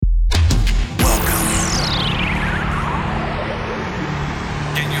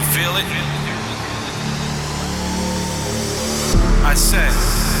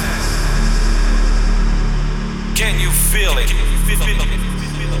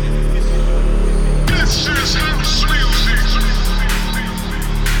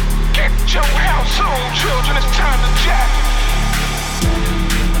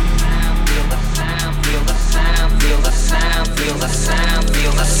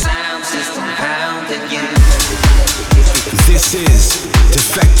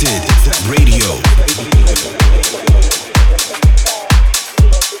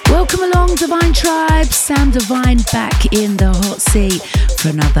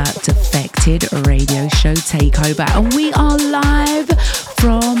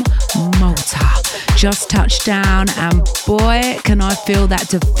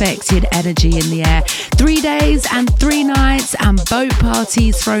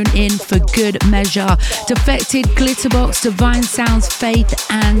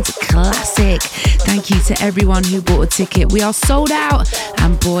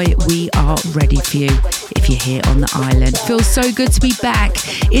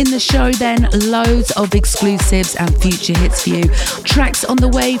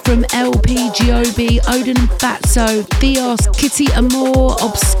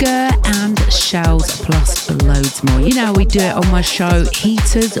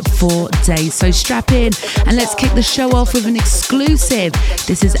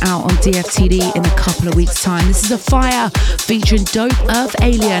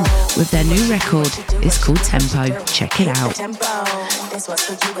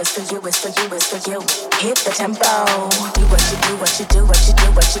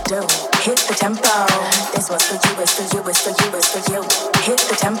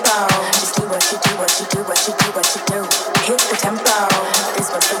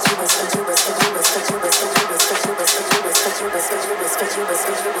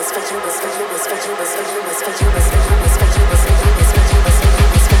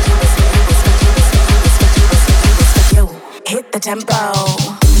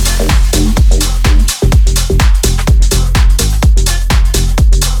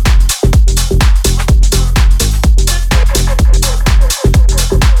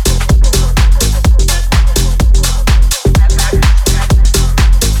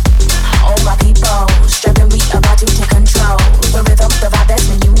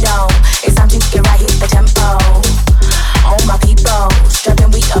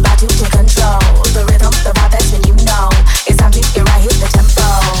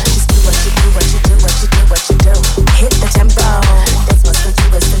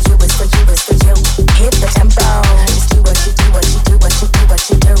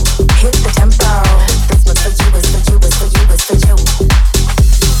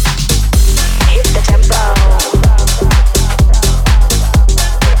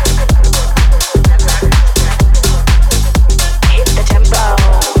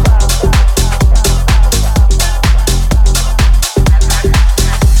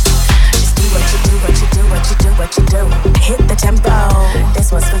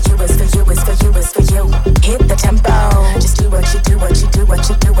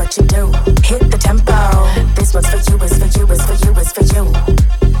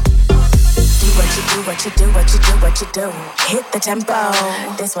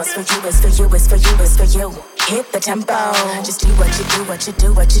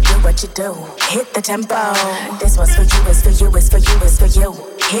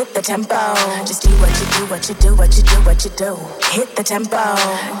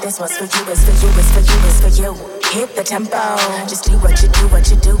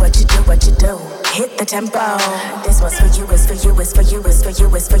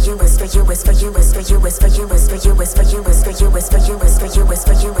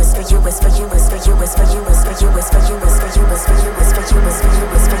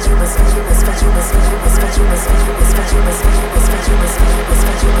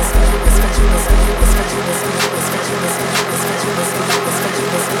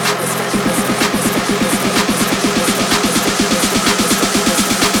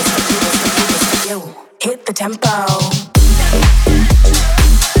Hit the tempo.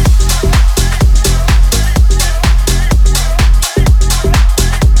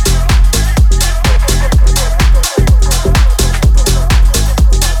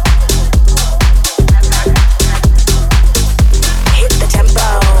 Hit the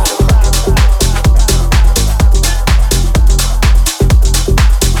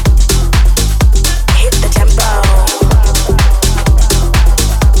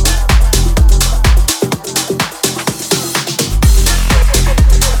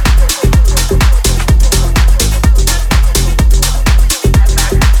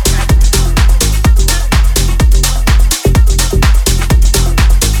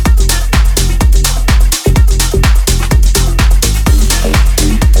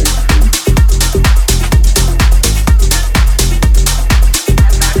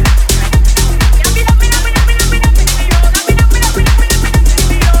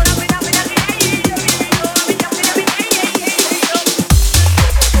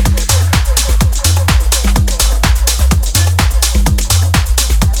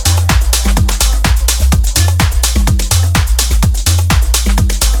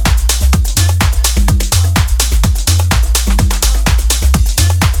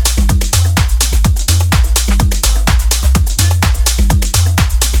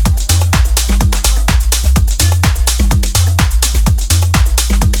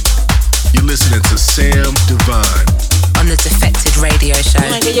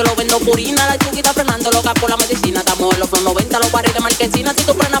yo lo vendo purina. La chuquita frenando loca por la medicina. Estamos en los 90, los pares de marquesina. Si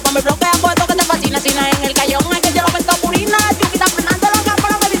tú frenas pa' mi bloquea, pues esto que te fascina. Sina en el callejón es que yo lo vendo purina. La chuquita frenando loca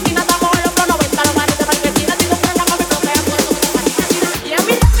por la medicina. Estamos en los 90, los pares de marquesina. Si tú frenas pa' mi bloquea, pues esto que te fascina. Y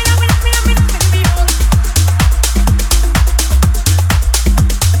mira, mira, mira, mira, mira, mira.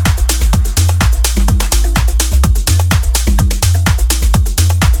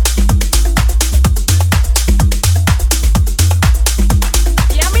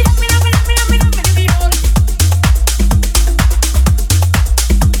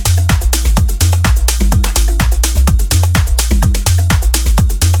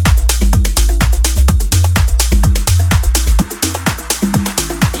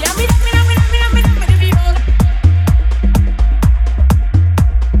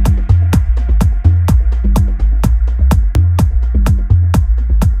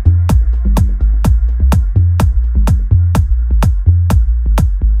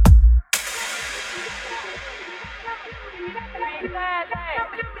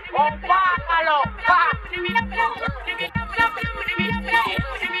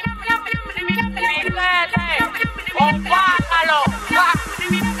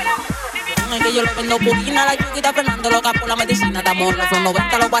 Purina, la chuquita frenando loca por la medicina. Estamos en los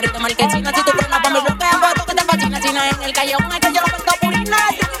 90, los pares de marquesina. Si tú frenas pa' mi bloquea, pues esto que te fascina. Sina en el callejón es que yo lo vendo purina. La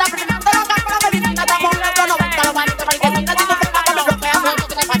chuquita frenando loca por la medicina. Estamos en los 90, los pares de marquesina. Si tú frenas pa' mi bloquea, pues esto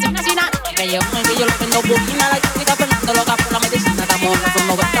que te fascina. Sina en el callejón es que yo lo vendo purina. La chuquita frenando loca por la medicina. Estamos en los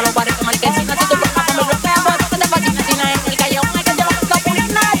 90, los pares de marquesina. Si tú frenas pa' mi bloquea, pues esto que te fascina. Sina en el callejón es que yo lo vendo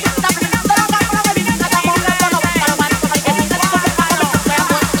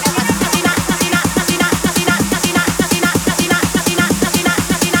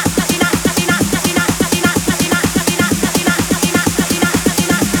La chuquita frenando loca por la medicina. Estamos en los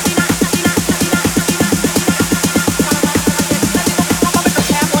 90, los pares de marquesina. Si tú frenas pa' mi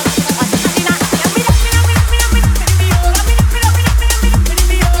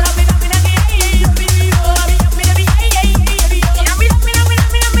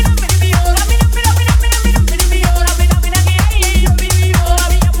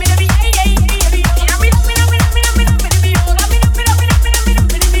bloquea, pues esto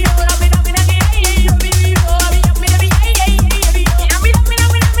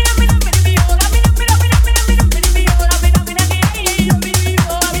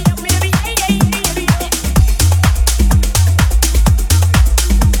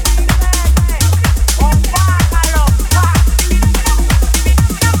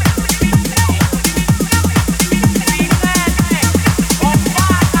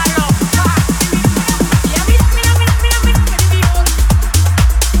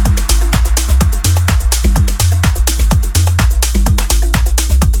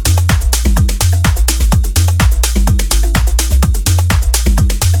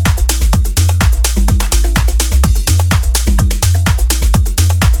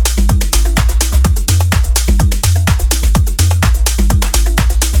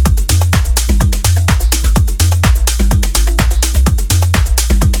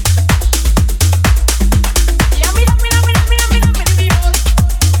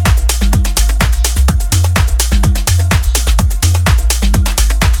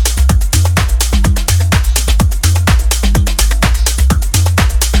te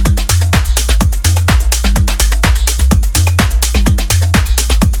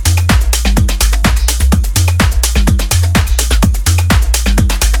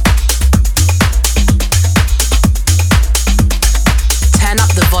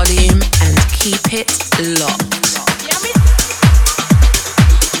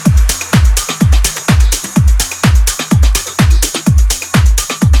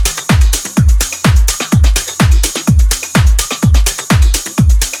fascina.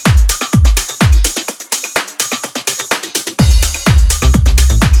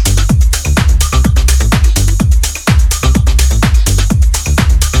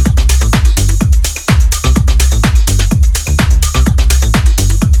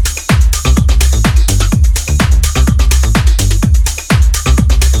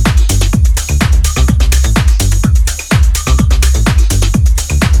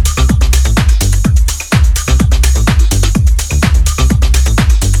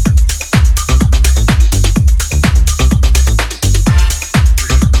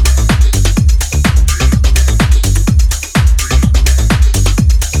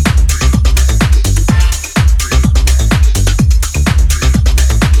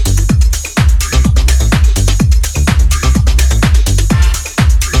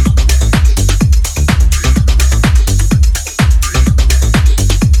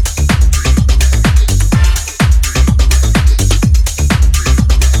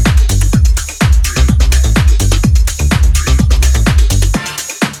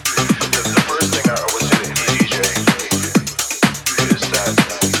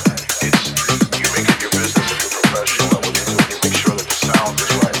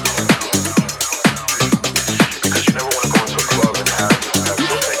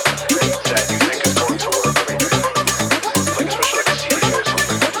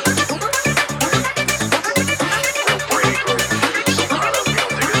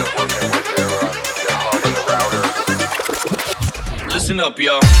 Listen up,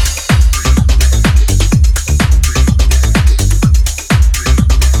 y'all.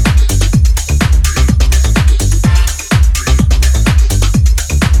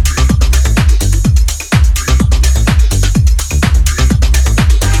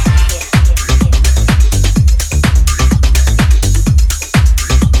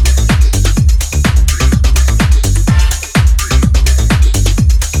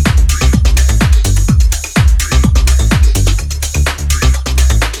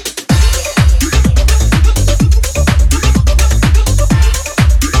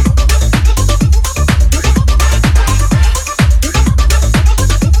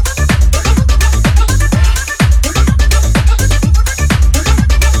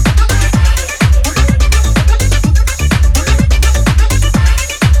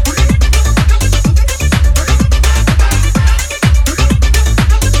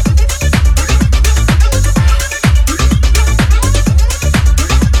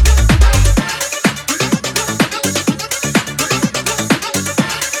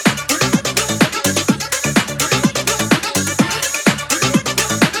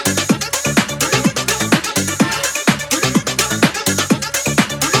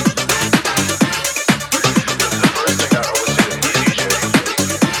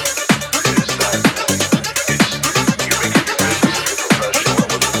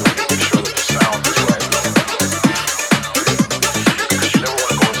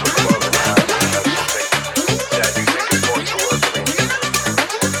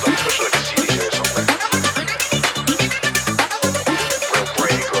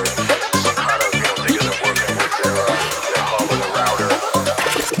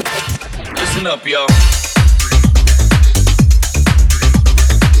 Up, y'all.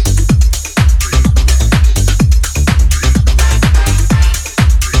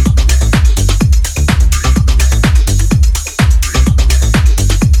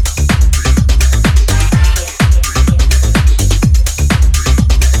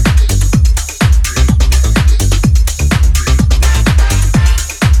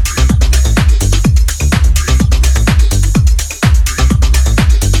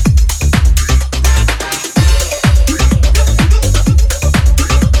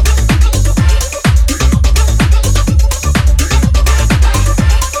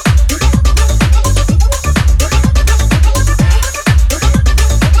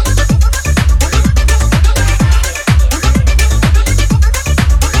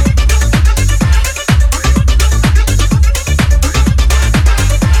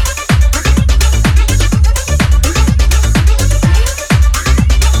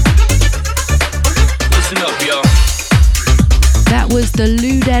 The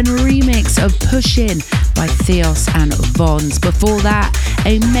Louden remix of Pushin by THEOS and Vons. Before that,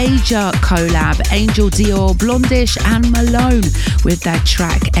 a major collab, Angel Dior, Blondish and Malone with that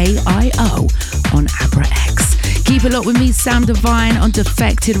track AIO on Abra X. Keep it locked with me, Sam Divine, on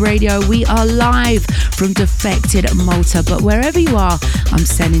Defected Radio. We are live from Defected Malta, but wherever you are, I'm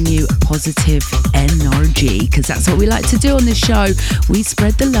sending you positive energy, because that's what we like to do on this show. We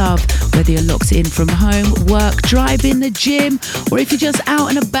spread the love, whether you're locked in from home, work, driving, the gym, or if you're just out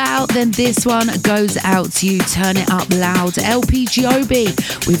and about, then this one goes out to you. Turn it up loud. LP Giobbi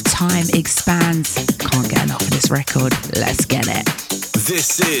with Time Expands. Can't get enough of this record. Let's get it.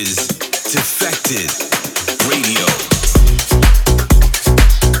 This is Defected Radio.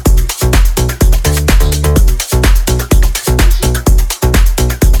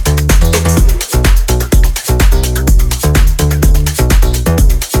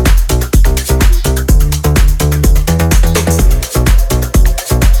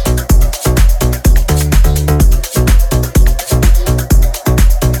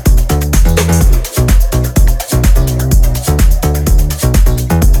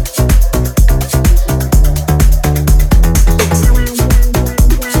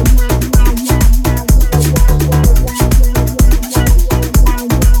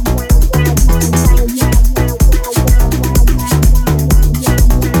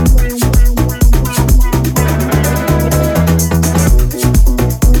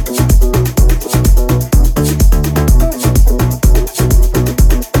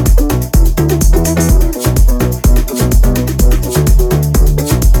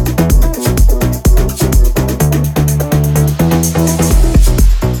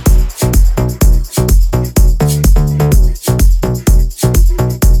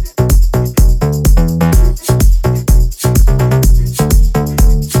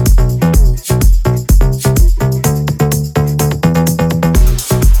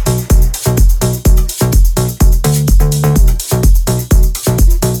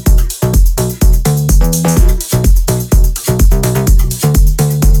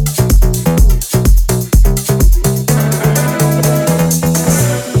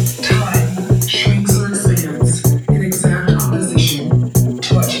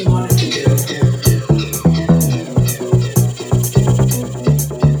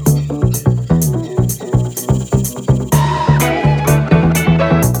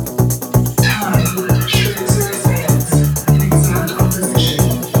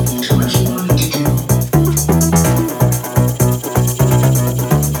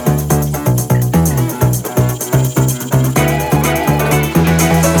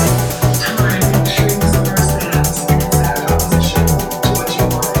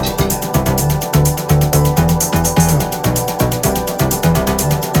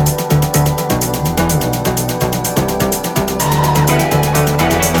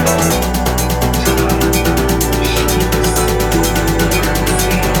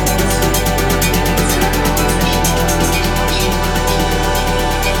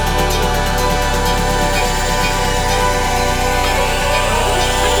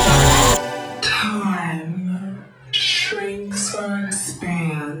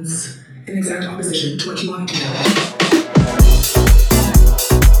 sounds in exact opposition to what you want to know.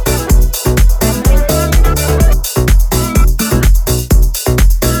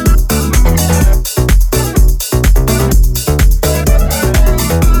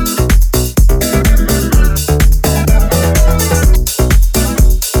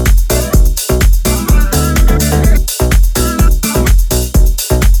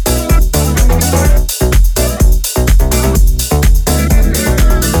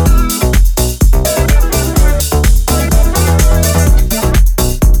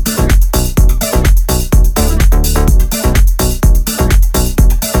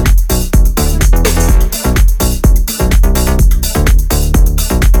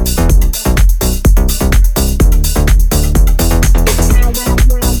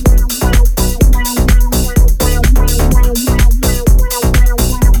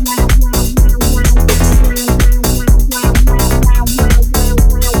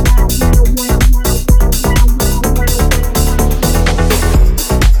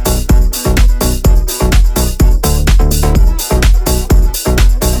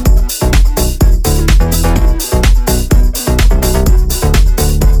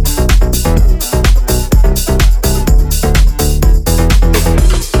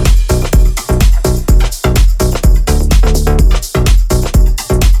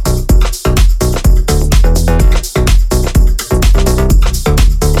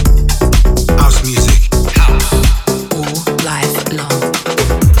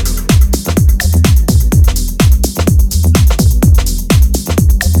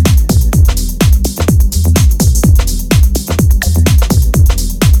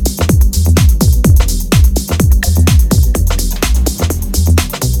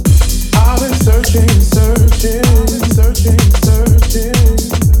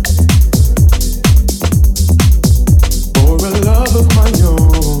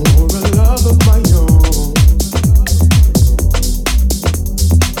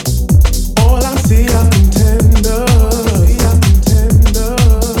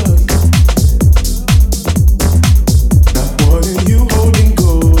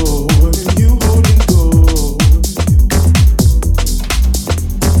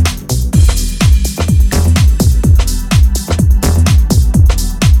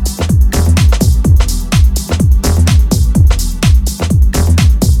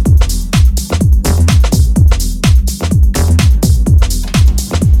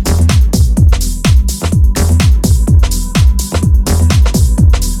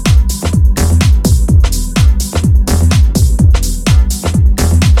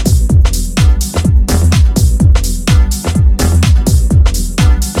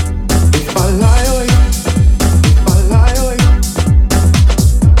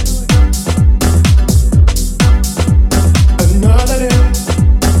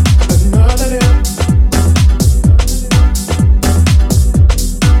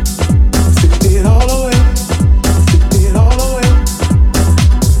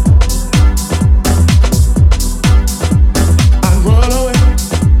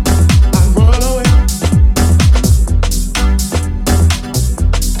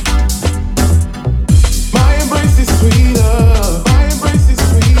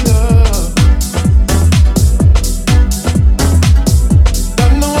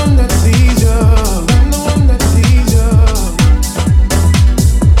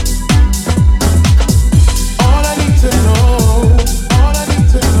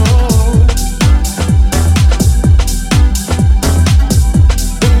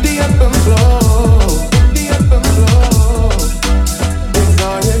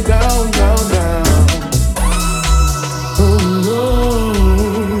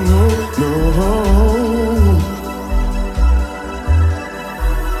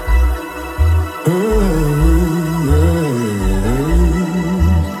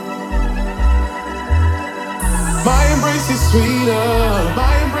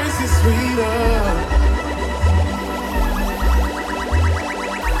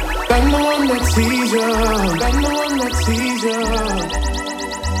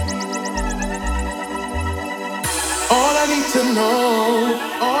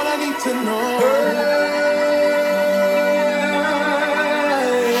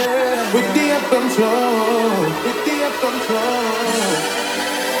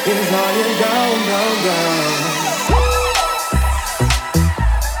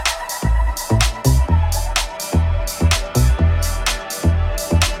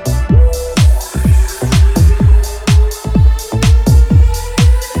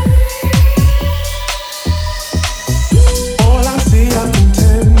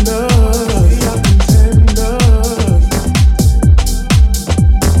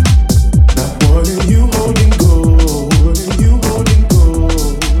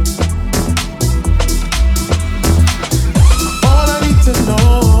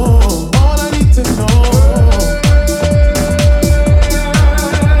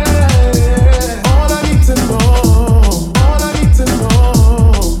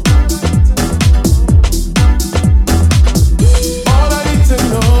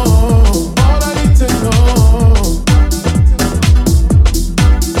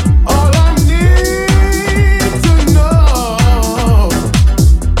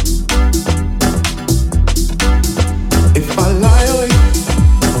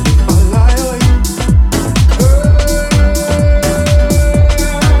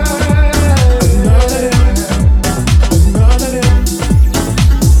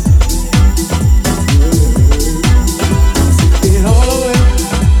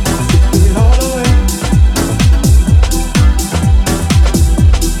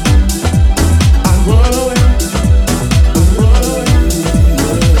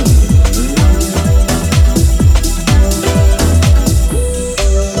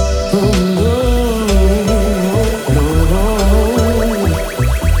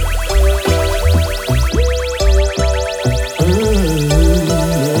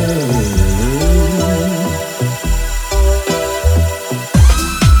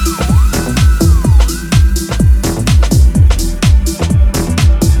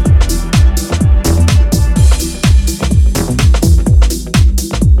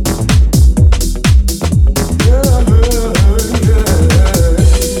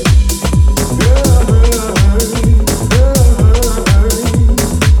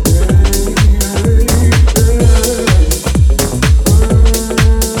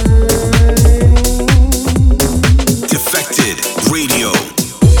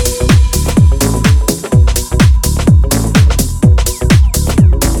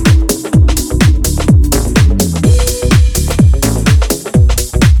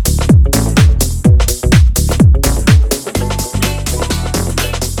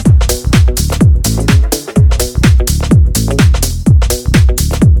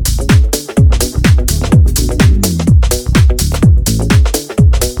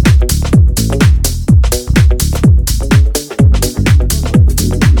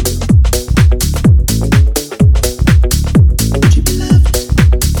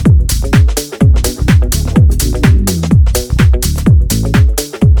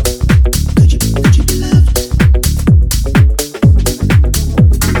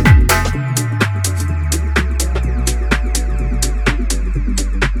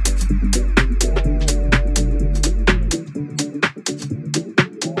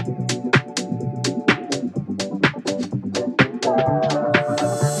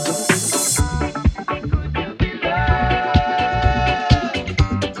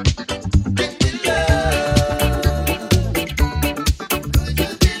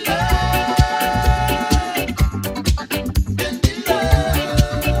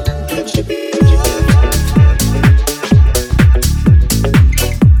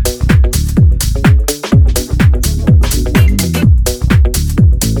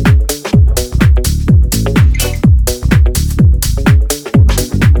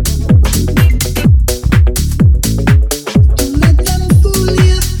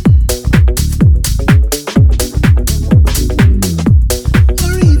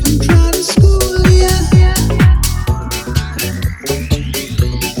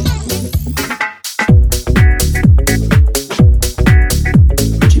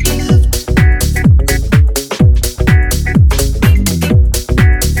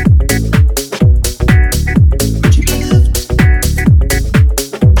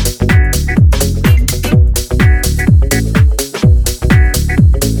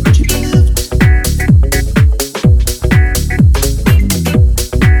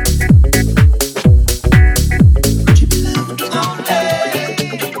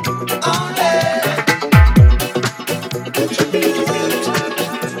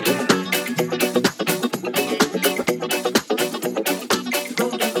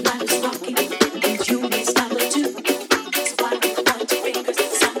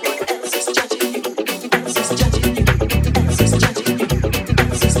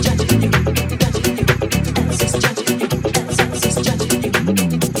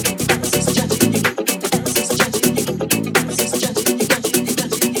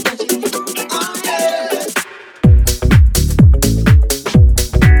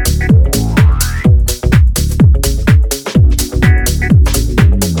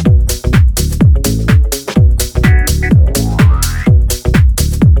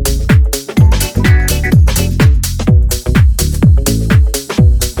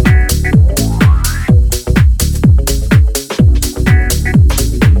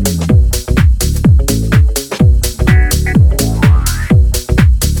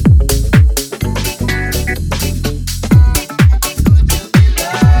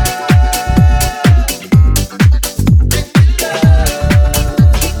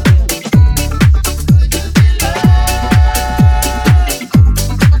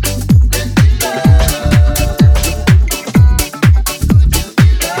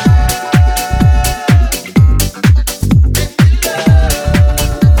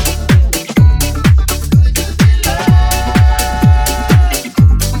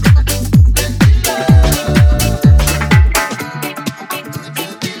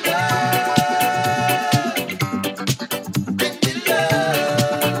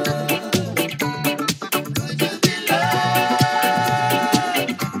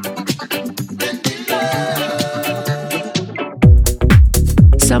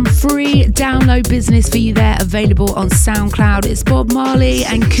 Some free download business for you there, available on SoundCloud. It's Bob Marley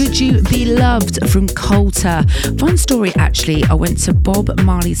and Could You Be Loved from Kolter. Fun story actually, I went to Bob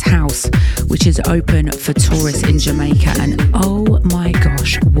Marley's house, which is open for tourists in Jamaica, and oh my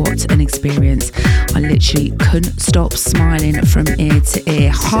gosh, what an experience. I literally couldn't stop smiling from ear to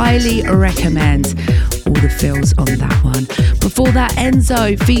ear. Highly recommend all the feels on that one. Before that,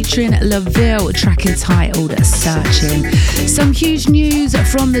 Enzo featuring Laville, track entitled Searching. Some huge news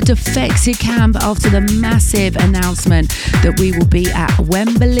from the Defected camp after the massive announcement that we will be at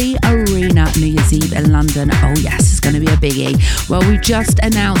Wembley Arena New Year's Eve in London. Oh yes, it's going to be a biggie. Well, we just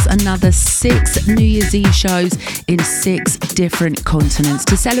announced another 6 New Year's Eve shows in 6 different continents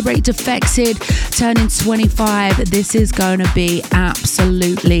to celebrate Defected turning 25. This is going to be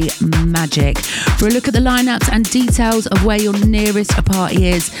absolutely magic. For a look at the lineups and details of where your nearest party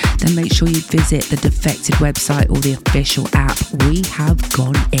is, then make sure you visit the Defected website or the official app. We have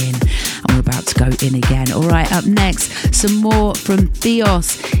gone in and we're about to go in again. All right, up next, some more from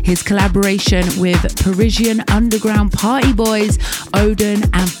THEOS, his collaboration with Parisian underground party boys Oden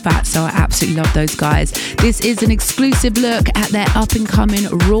and Fatzo. I absolutely love those guys. This is an exclusive look at their up and coming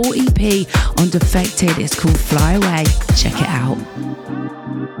raw EP on Defected. It's called Fly Away. Check it out.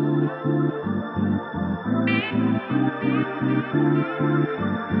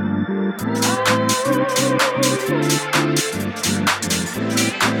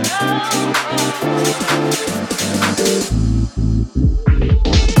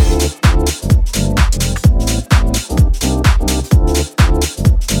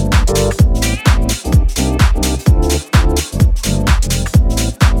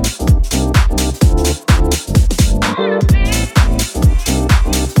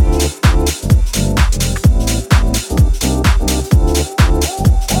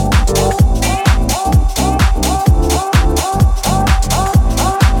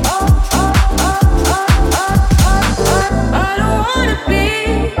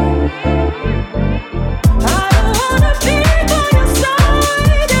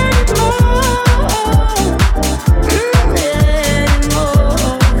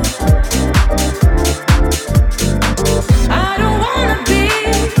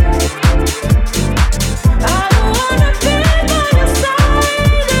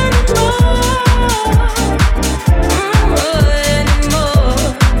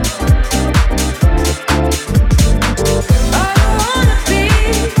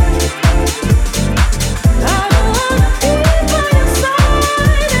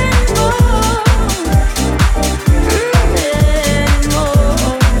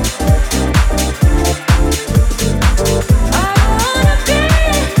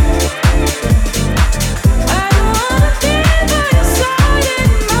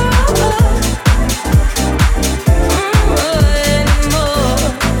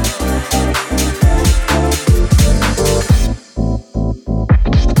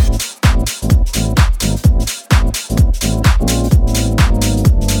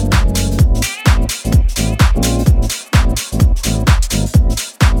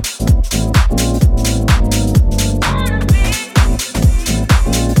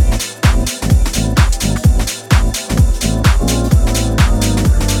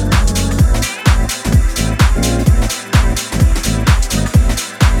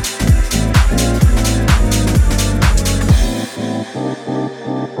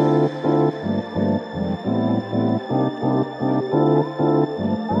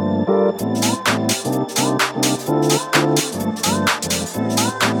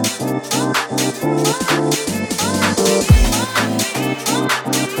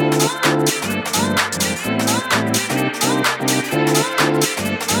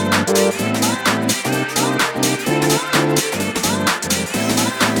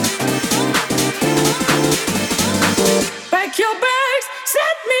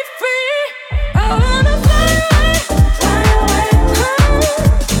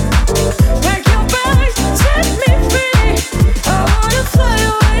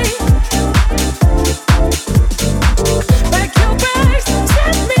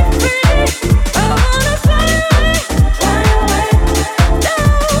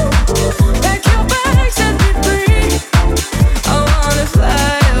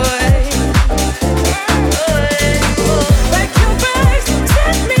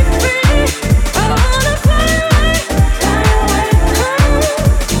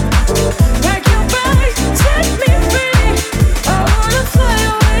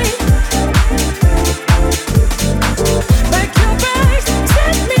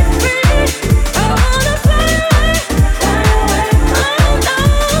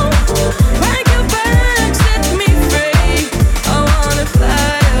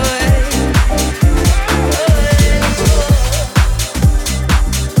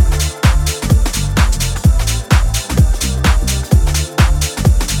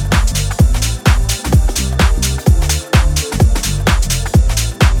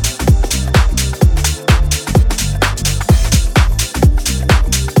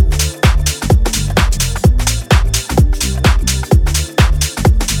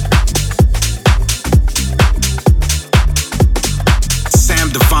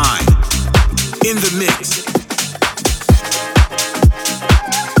 Sound Divine. In the mix.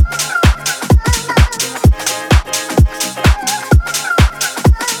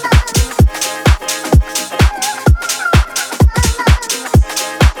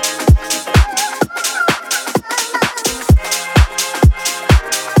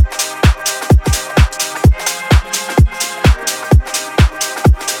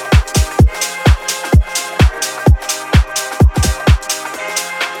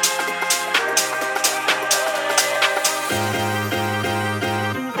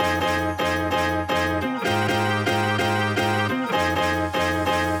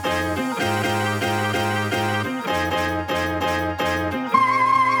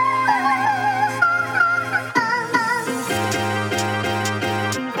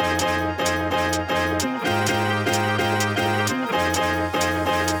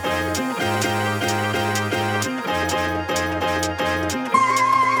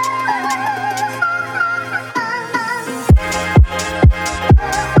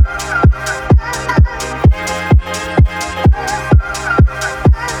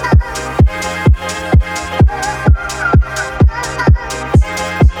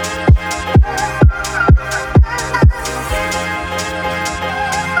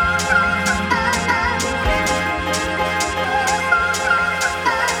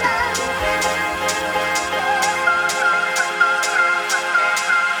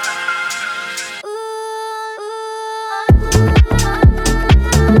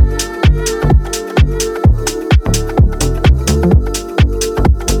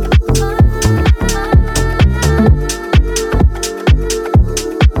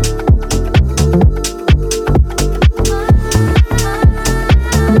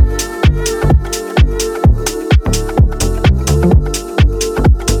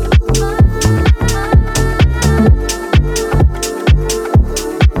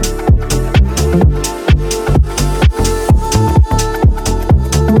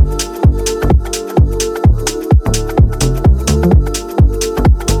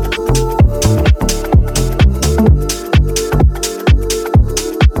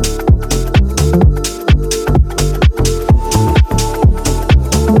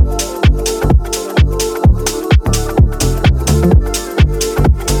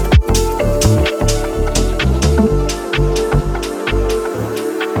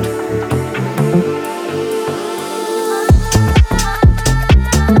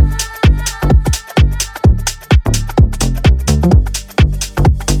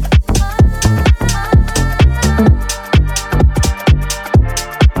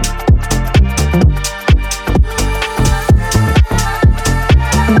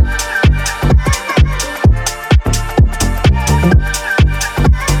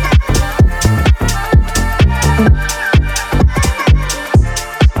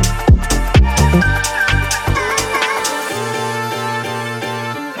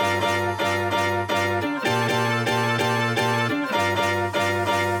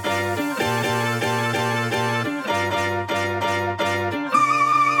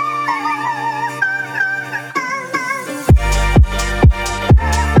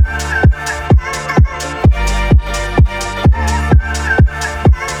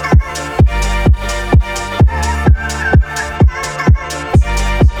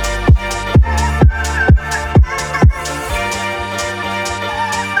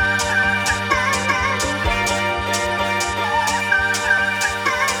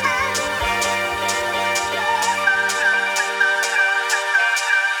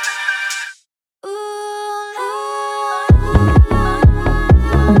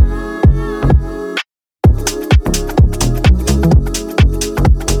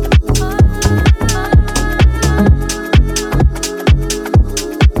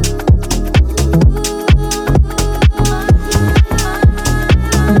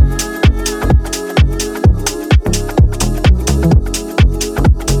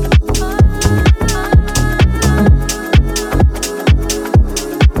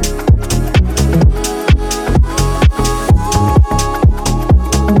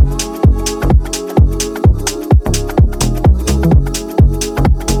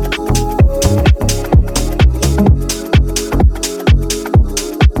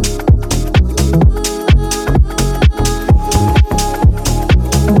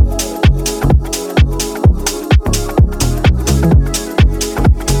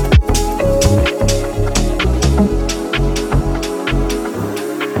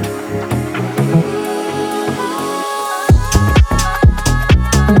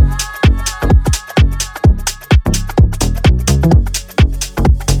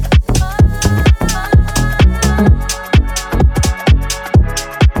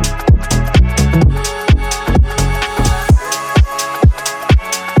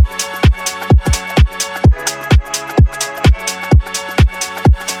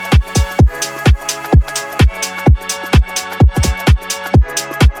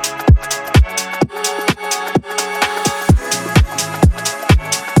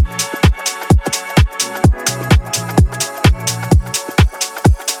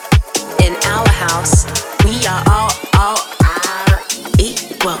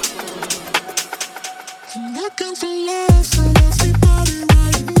 Whoa. I'm looking for love, so let's be party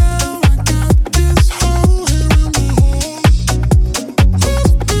right now. I got this hole here in my heart.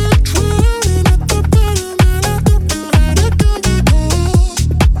 I've been crying at the bottom and I don't know how to come back home.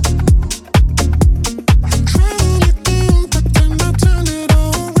 I'm trying to go, but then I turn it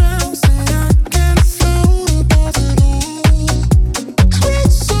all around. Say I can't float above it all. Treat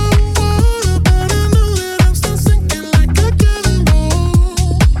some water, but I know that I'm still sinking like a cannonball.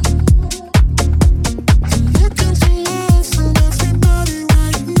 Looking for love from everybody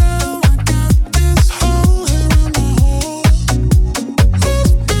right now. I got this hole here in my heart. I've been crying at the bottom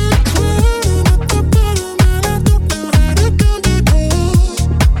and I don't know how to come back home.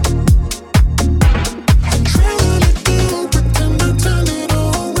 I'm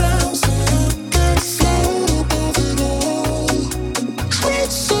trying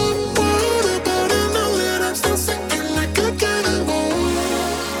to go, but then I turn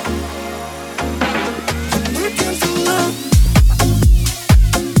it all around. Say I can't float above it all.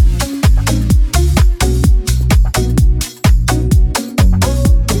 Treat some water, but I know that I'm still sinking like a cannonball. I'm looking for love.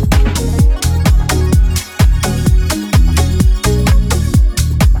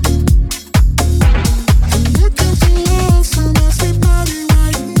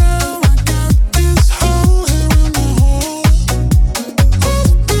 Looking for love from everybody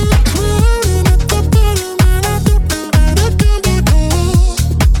right now. I got this hole here in my heart.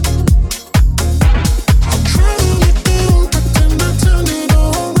 I've been crying at the bottom and I don't know how to come back home.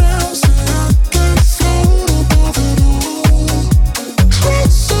 I'm trying to go, but then I turn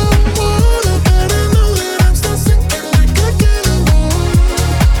it all around. Say I can't float above it all. Treat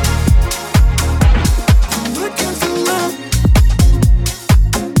some water, but I know that I'm still sinking like a cannonball. I'm looking for love.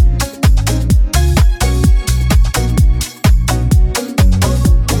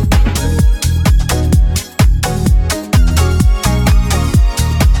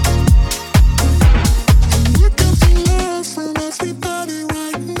 Looking for love from everybody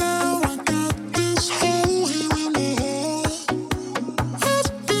right now. I got this hole here in my heart.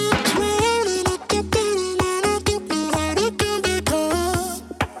 I've been crying at the bottom and I don't know how to come back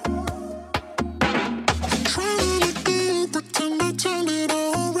home. I'm trying to go, but then I turn it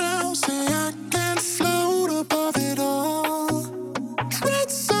all around. Say I can't float above it all. Treat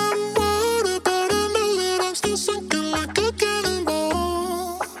some water, but I know that I'm still sinking like a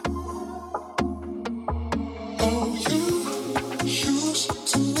cannonball. Oh, you used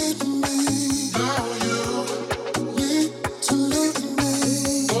to leave me. Now you need to leave me.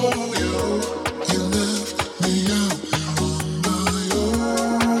 Oh, you left me out here on my own.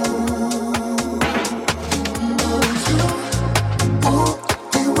 No, you won't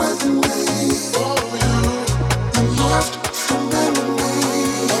be with me. Oh, you left for memory.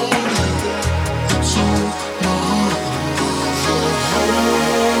 Oh, it's all my heart. Love from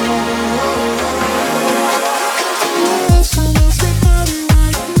everybody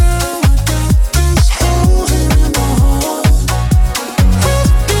right now. I got this hole here in my heart.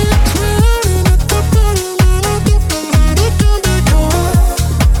 I've been crying at the bottom and I don't know how to come back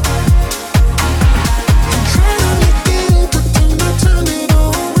home. I'm trying to go, but then I turn it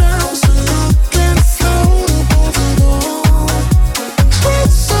all around. Say I can't float above it all. Treat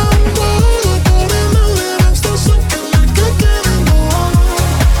some water, but I know that I'm still sinking like a cannonball.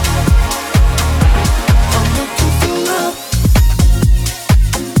 I'm looking for love.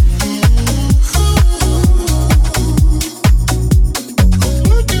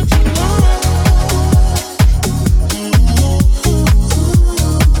 Looking for love.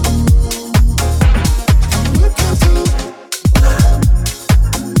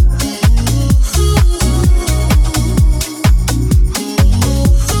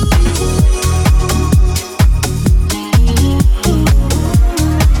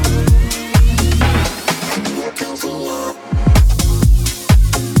 Looking for love.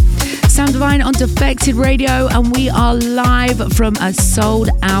 Sound Divine on Defected Radio, and we are live from a sold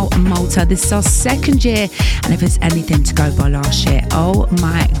out Malta. This is our second year, and if it's anything to go by last year, oh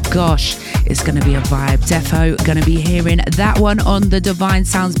my gosh, it's going to be a vibe. Defo going to be hearing that one on the Divine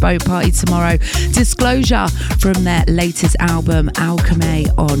Sounds Boat Party tomorrow. Disclosure from their latest album, Alchemy,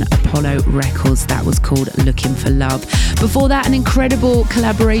 on Apollo Records. That was called Looking for Love. Before that, an incredible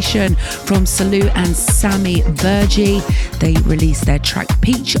collaboration from Salute and Sammy, Virgi. They released their track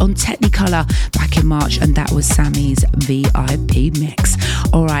Peach on Technicolour back in March, and that was Sammy's VIP mix.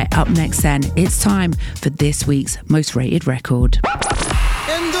 All right, up next then, it's time for this week's most rated record.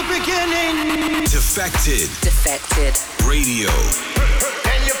 In the beginning, Defected Radio.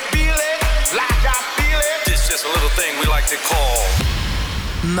 Can you feel it? Like I feel it? It's just a little thing we like to call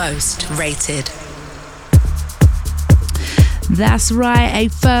Most rated. That's right, a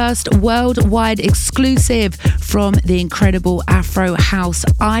first worldwide exclusive from the incredible Afro house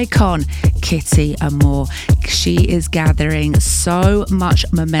icon, Kitty Amor. She is gathering so much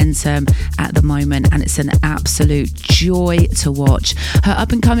momentum at the moment and it's an absolute joy to watch. Her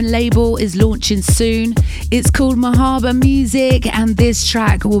up and coming label is launching soon. It's called Mahaba Music and this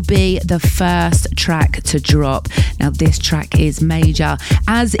track will be the first track to drop. Now this track is major,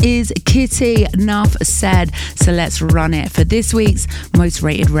 as is Kitty, enough said. So let's run it for this week's most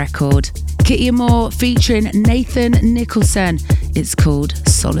rated record. Kitty Amor featuring Nathan Nicholson. It's called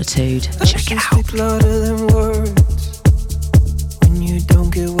Solitude. Check it out. Speak louder than words when you don't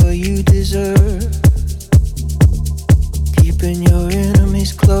get what you deserve. Keeping your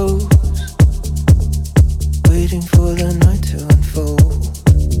enemies close, waiting for the night to unfold.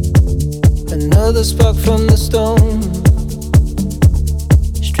 Another spark from the stone,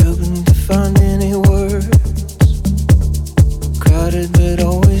 struggling to find any words. Crowded but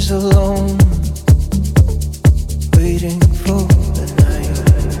always alone, waiting for the night.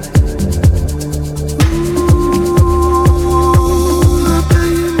 Ooh, I bet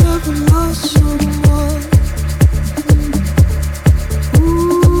you never lost someone.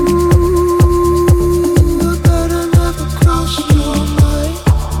 Ooh, I bet I never crossed your mind.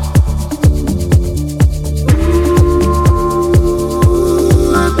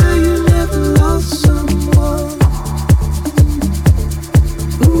 Ooh, I bet you never lost someone.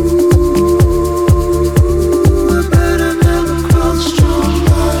 Ooh.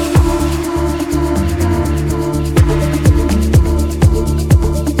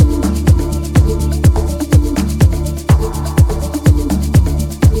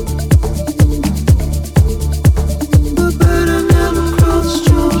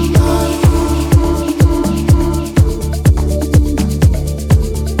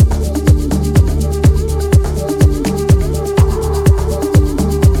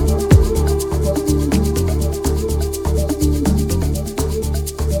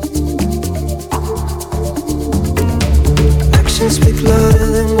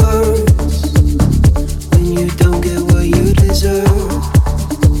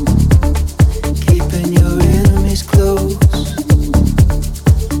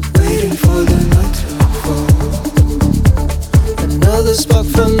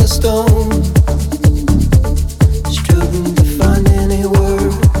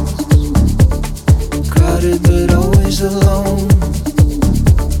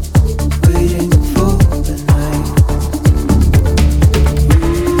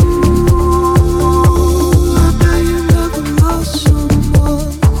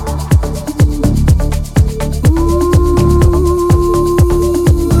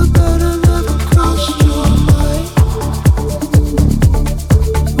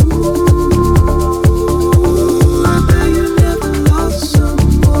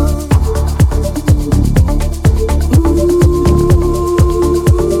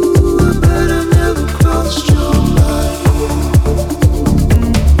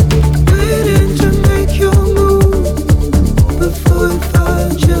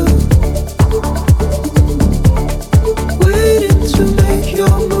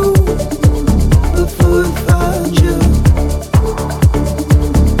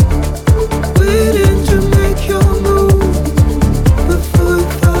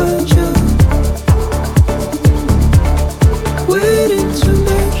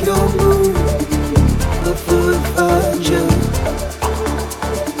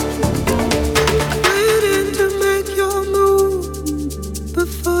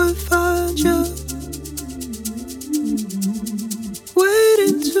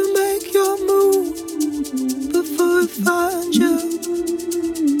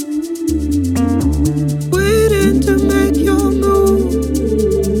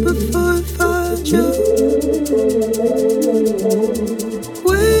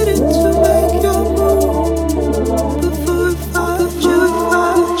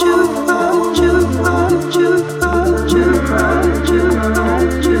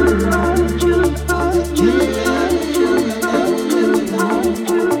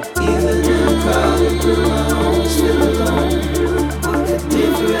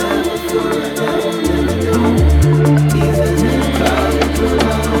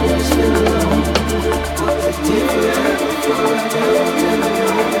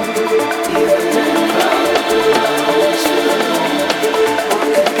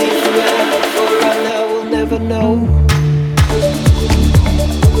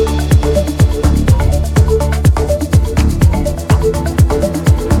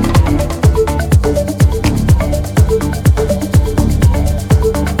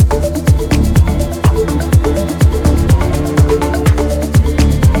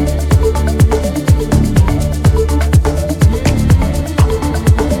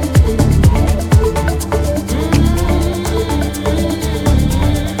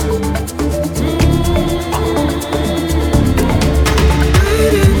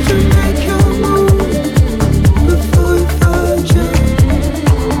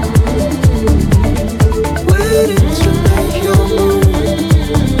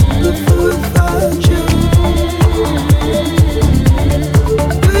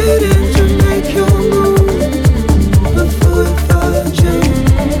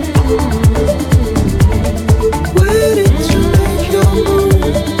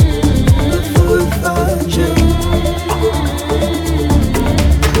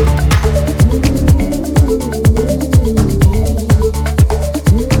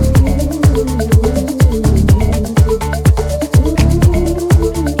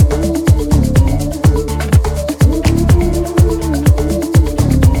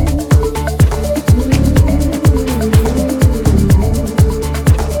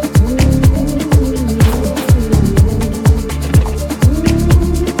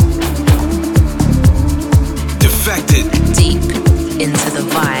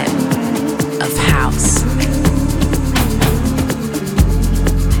 of house.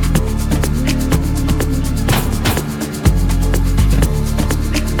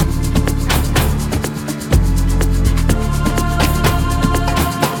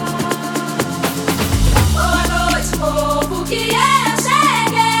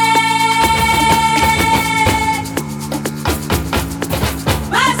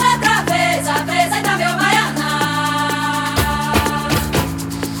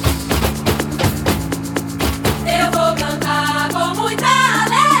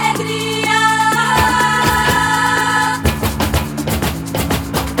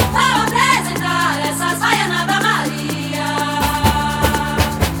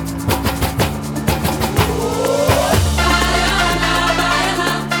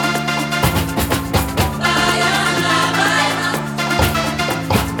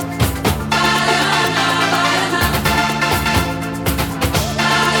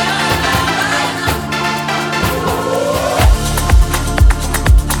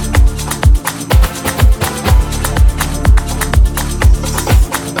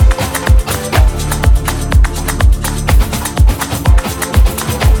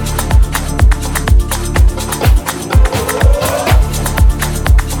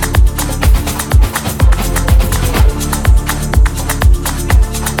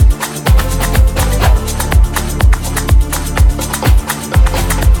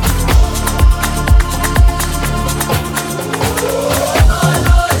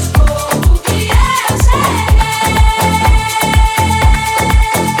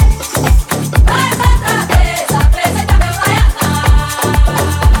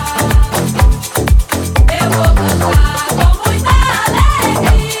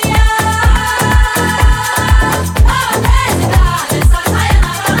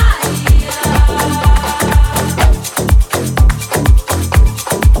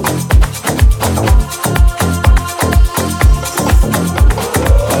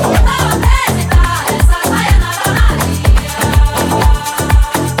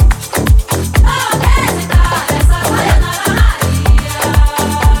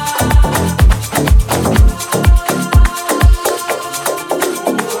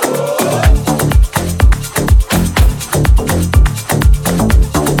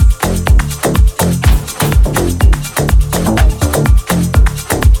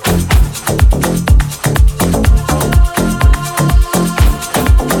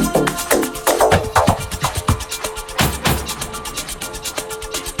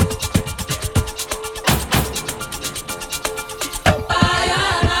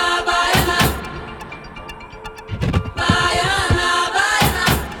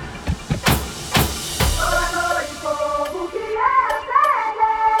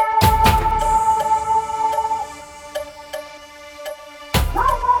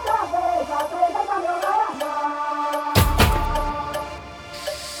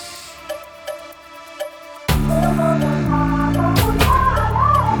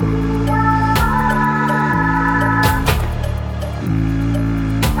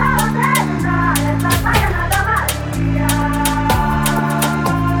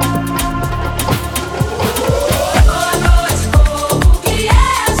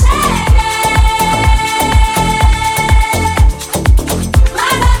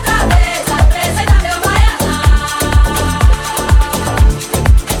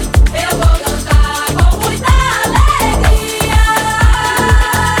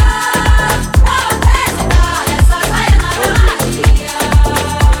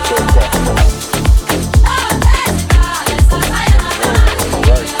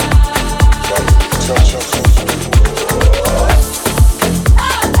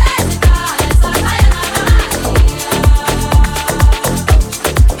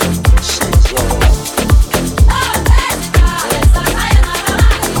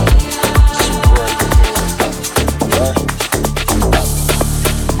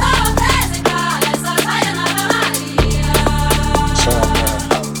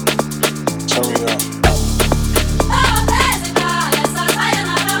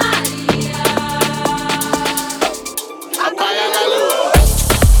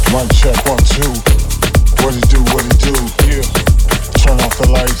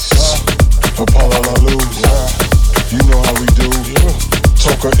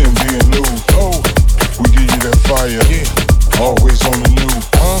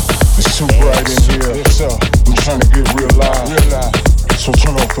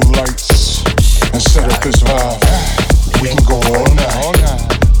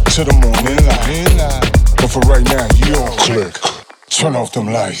 Turn off them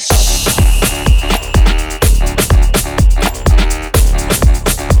lights.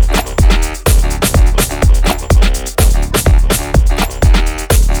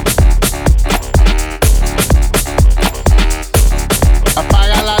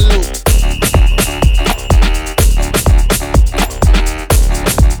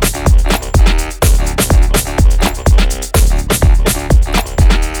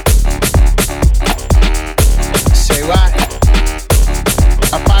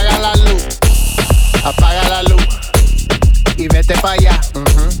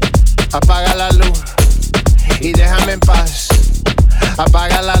 Apaga la luz y déjame en paz.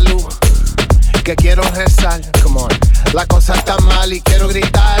 Apaga la luz, que quiero rezar. Come on. La cosa está mal y quiero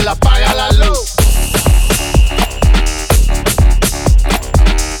gritar. Apaga la luz.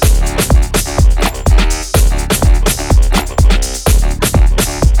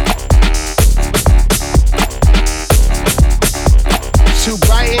 Too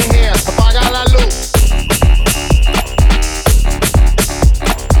bright in here. Apaga la luz.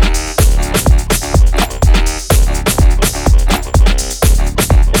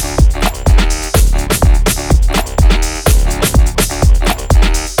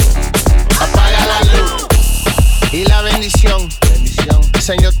 Y la bendición,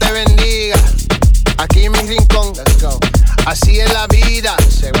 Señor te bendiga. Aquí en mi rincón, así es la vida,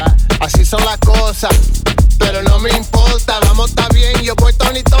 así son las cosas, pero no me importa, vamos, está bien, yo voy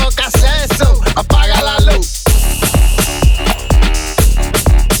Tony, toca eso. Apaga la luz.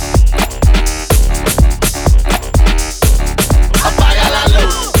 Apaga la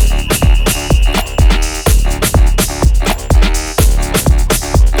luz.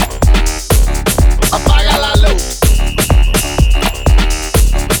 Apaga la luz.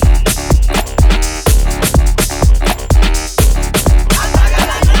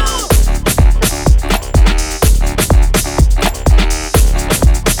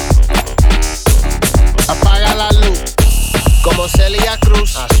 Como Celia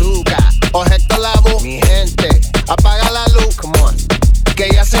Cruz, azúcar, objeto la voz, mi gente, apaga la luz, come on, que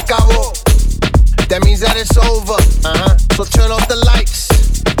ya se acabó. That means that it's over, so turn off the lights.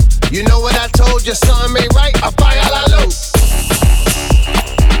 You know what I told you, something ain't right, apaga la luz.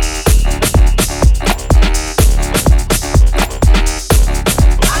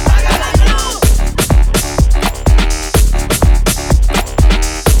 Apaga la luz.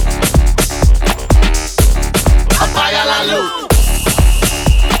 Apaga la luz.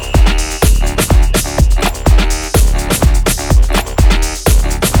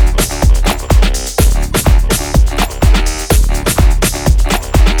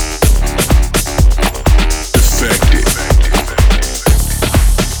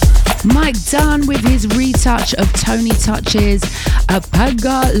 Mike Dunn with his retouch of Tony Touch's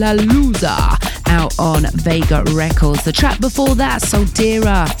Apaga la Luza out on Vega Records. The track before that,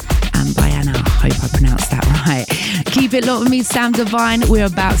 Soldera and Baianá. Hope I pronounced that right. Keep it locked with me, Sam Divine. We're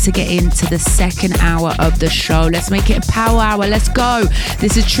about to get into the second hour of the show. Let's make it a power hour. Let's go.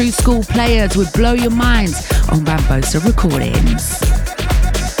 This is True School Players with Blow Your Minds on Bambosa Recordings.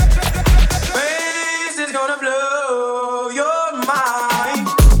 Bass is gonna blow your mind.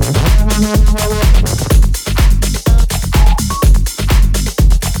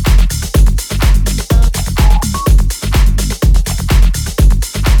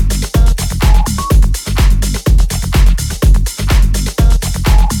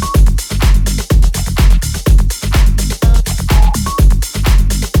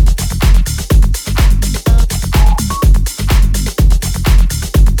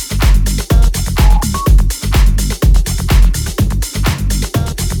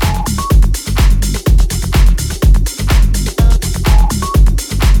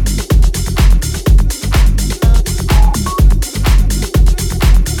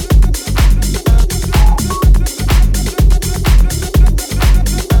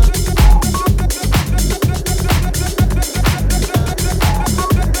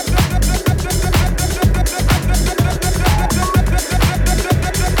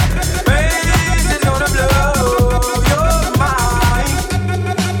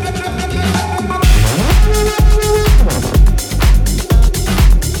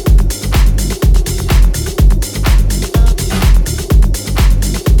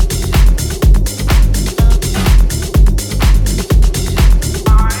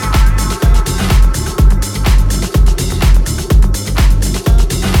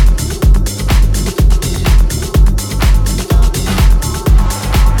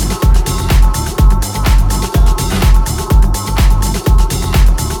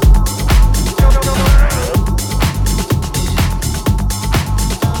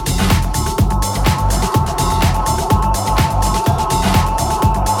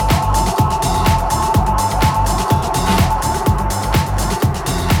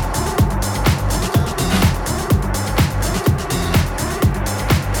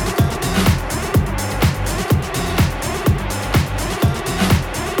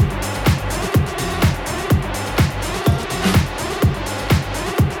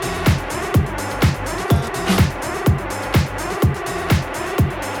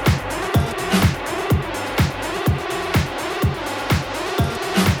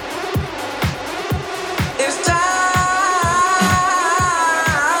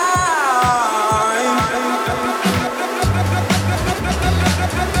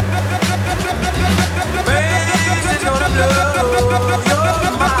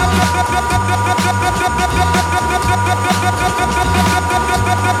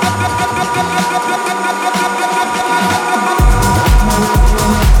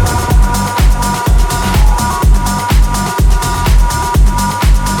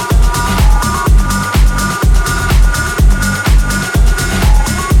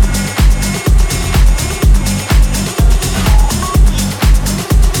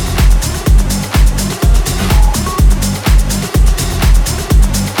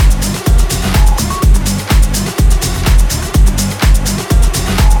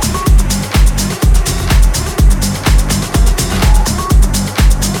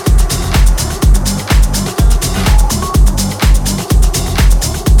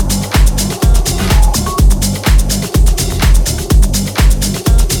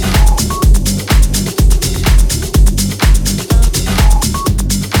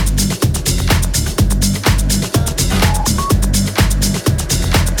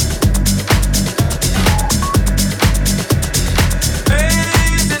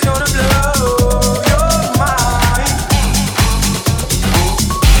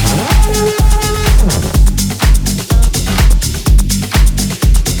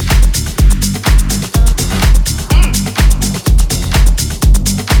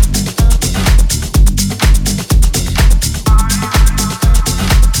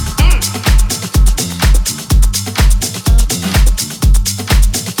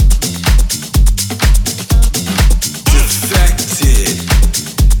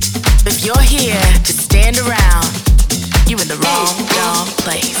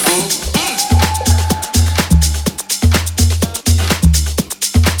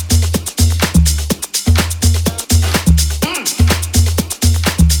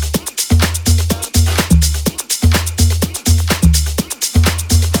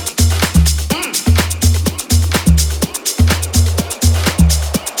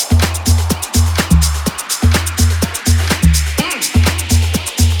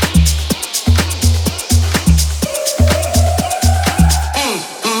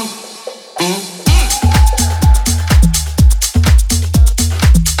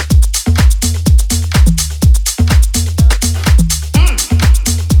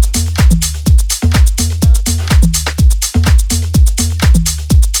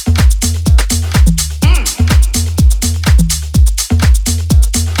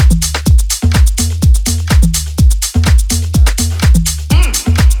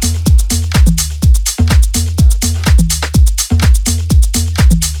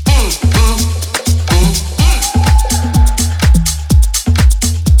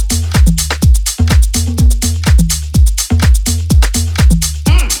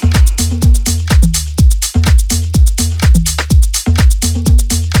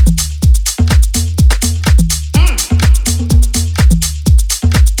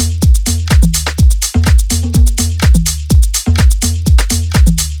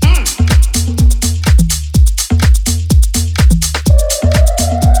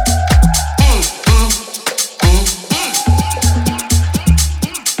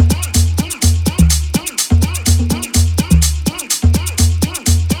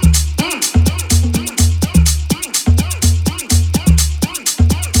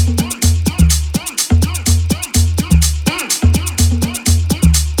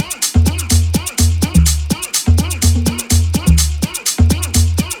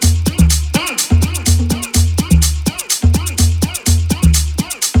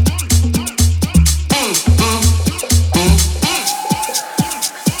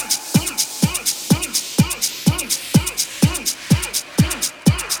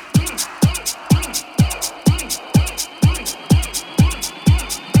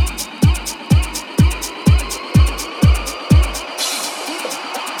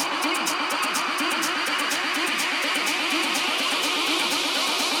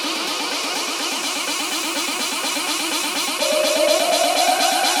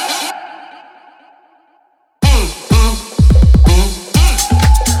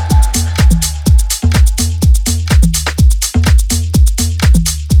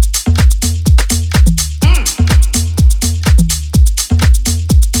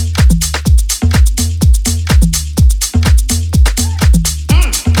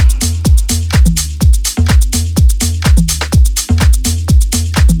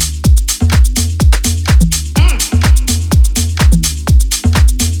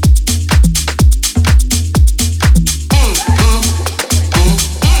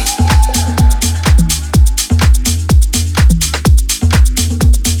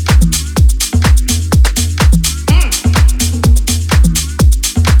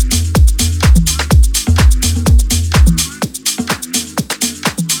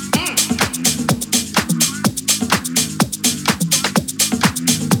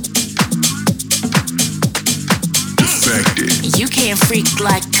 You can't freak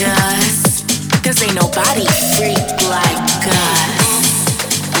like us, 'cause ain't nobody freak like us.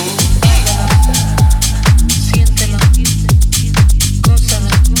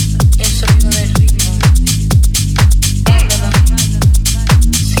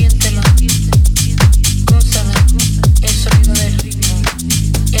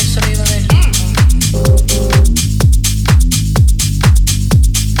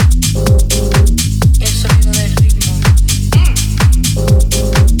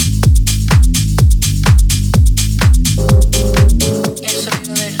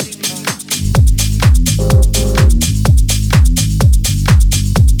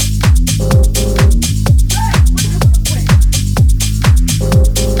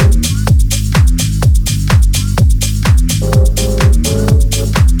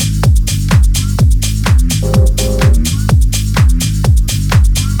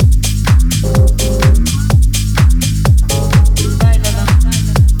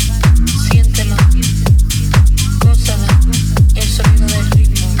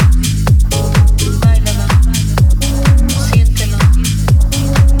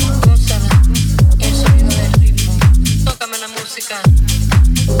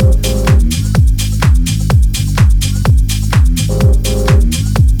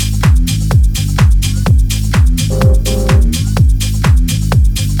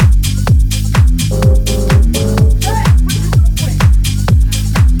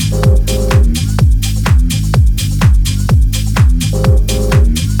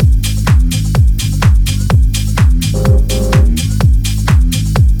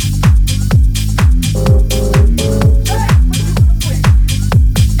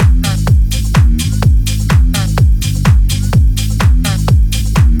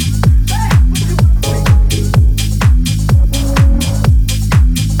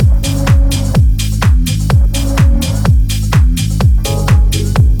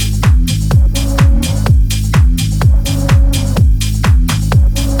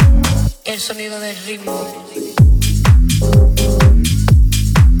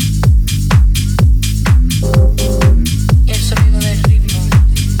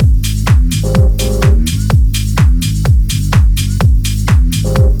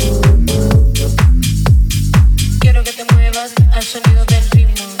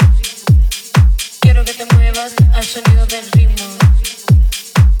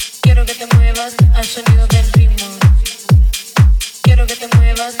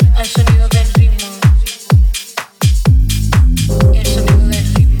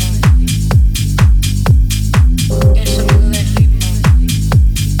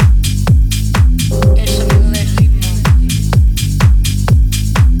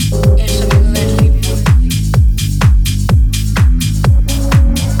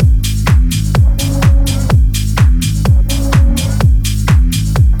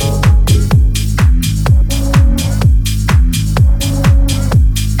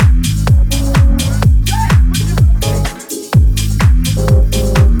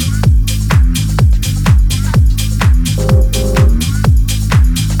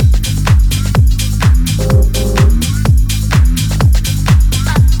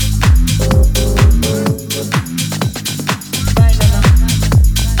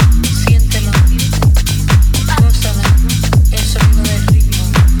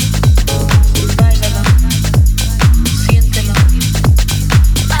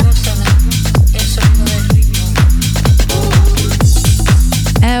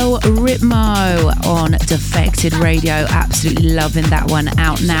 Defected Radio, absolutely loving that one,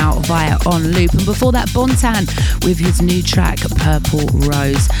 out now via On Loop. And before that, Bontan with his new track Purple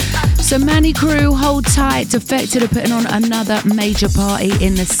Rose. So Manny Crew, hold tight. Defected are putting on another major party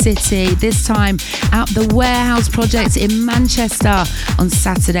in the city, this time at the Warehouse Project in Manchester on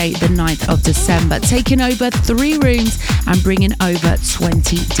Saturday the 9th of December, taking over 3 rooms and bringing over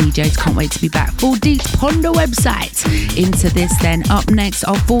 20 DJs. Can't wait to be back. Full deets on the website into this then. Up next,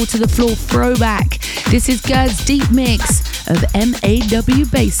 our Fall to the Floor throwback. This is Gerd's deep mix of MAW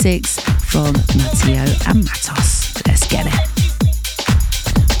Basics from Matteo and Matos. Let's get it.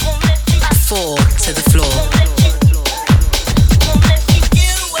 Fall to the floor.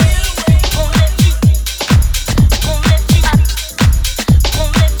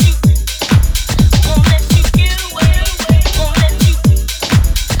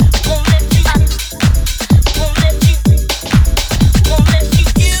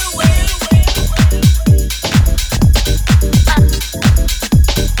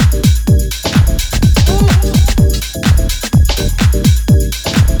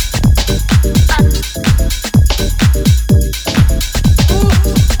 I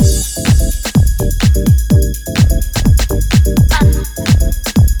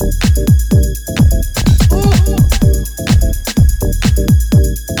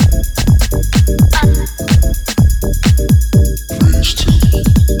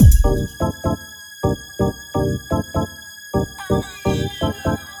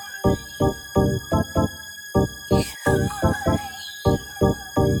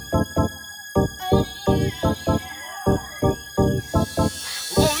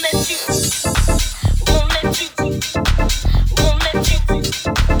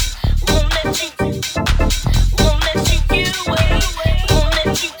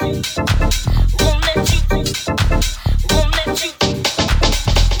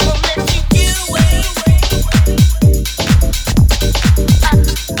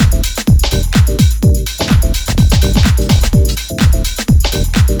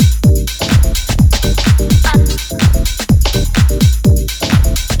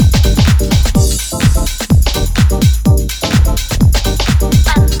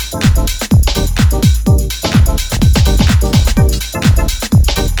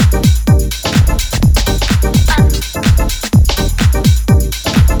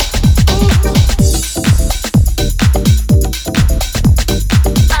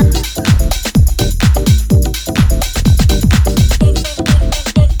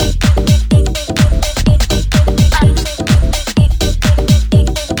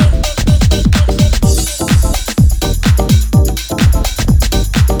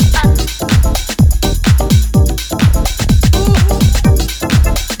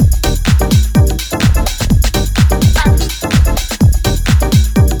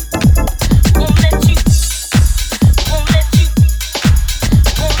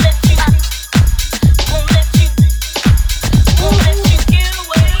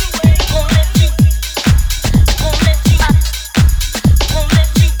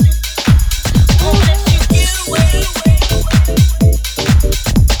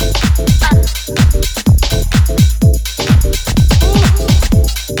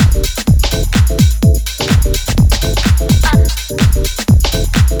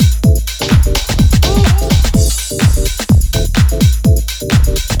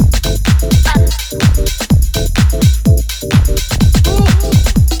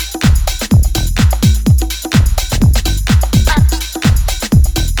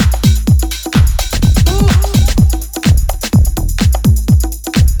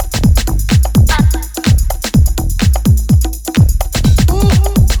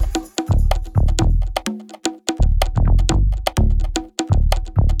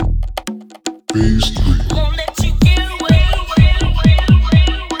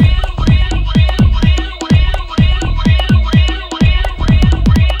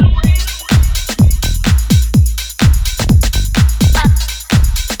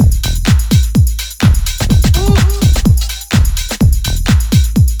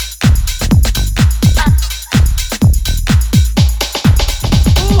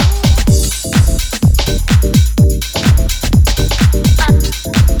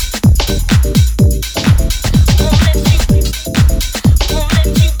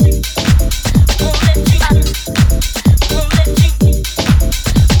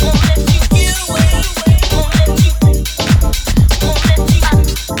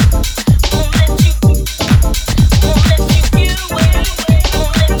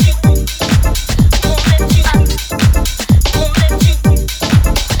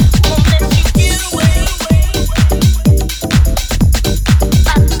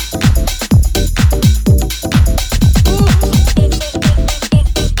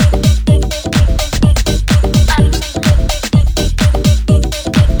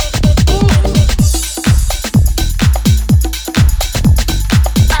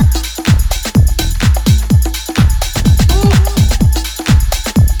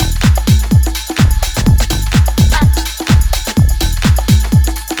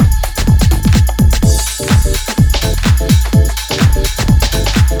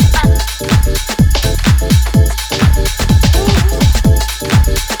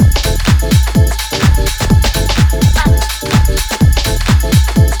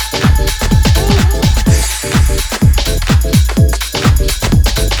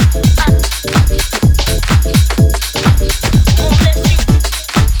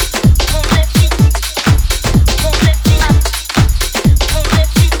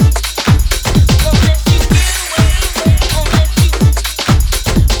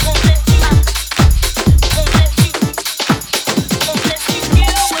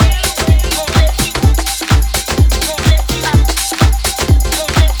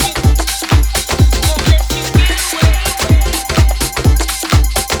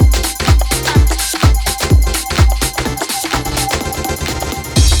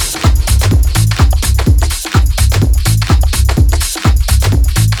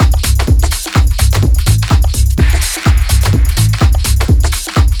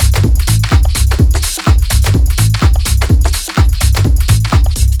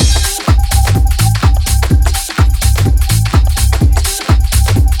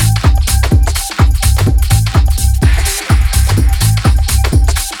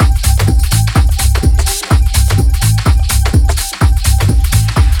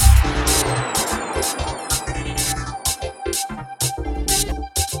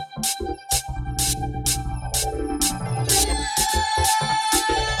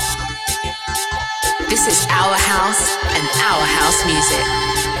This is our house and our house music.